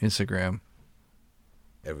 YouTube, Instagram.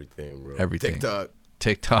 Everything, bro. Everything.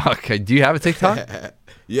 TikTok. Do you have a TikTok?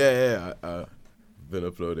 Yeah. I've been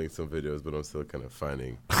uploading some videos, but I'm still kind of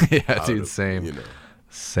finding. Yeah, dude. Same. You know,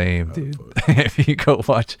 same, dude. If you go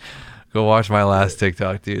watch my last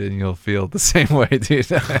TikTok, dude, and you'll feel the same way, dude.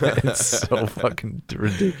 It's so fucking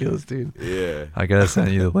ridiculous, dude. Yeah. I gotta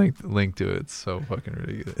send you the link to it. It's so fucking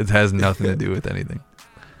ridiculous. It has nothing to do with anything.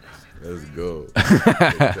 Let's go.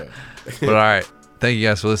 But all right. Thank you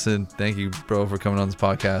guys for listening. Thank you, bro, for coming on this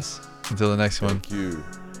podcast. Until the next one. Thank you.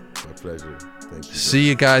 My pleasure. Thank you. See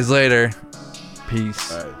you guys later.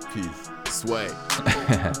 Peace. All right. Peace. Sway.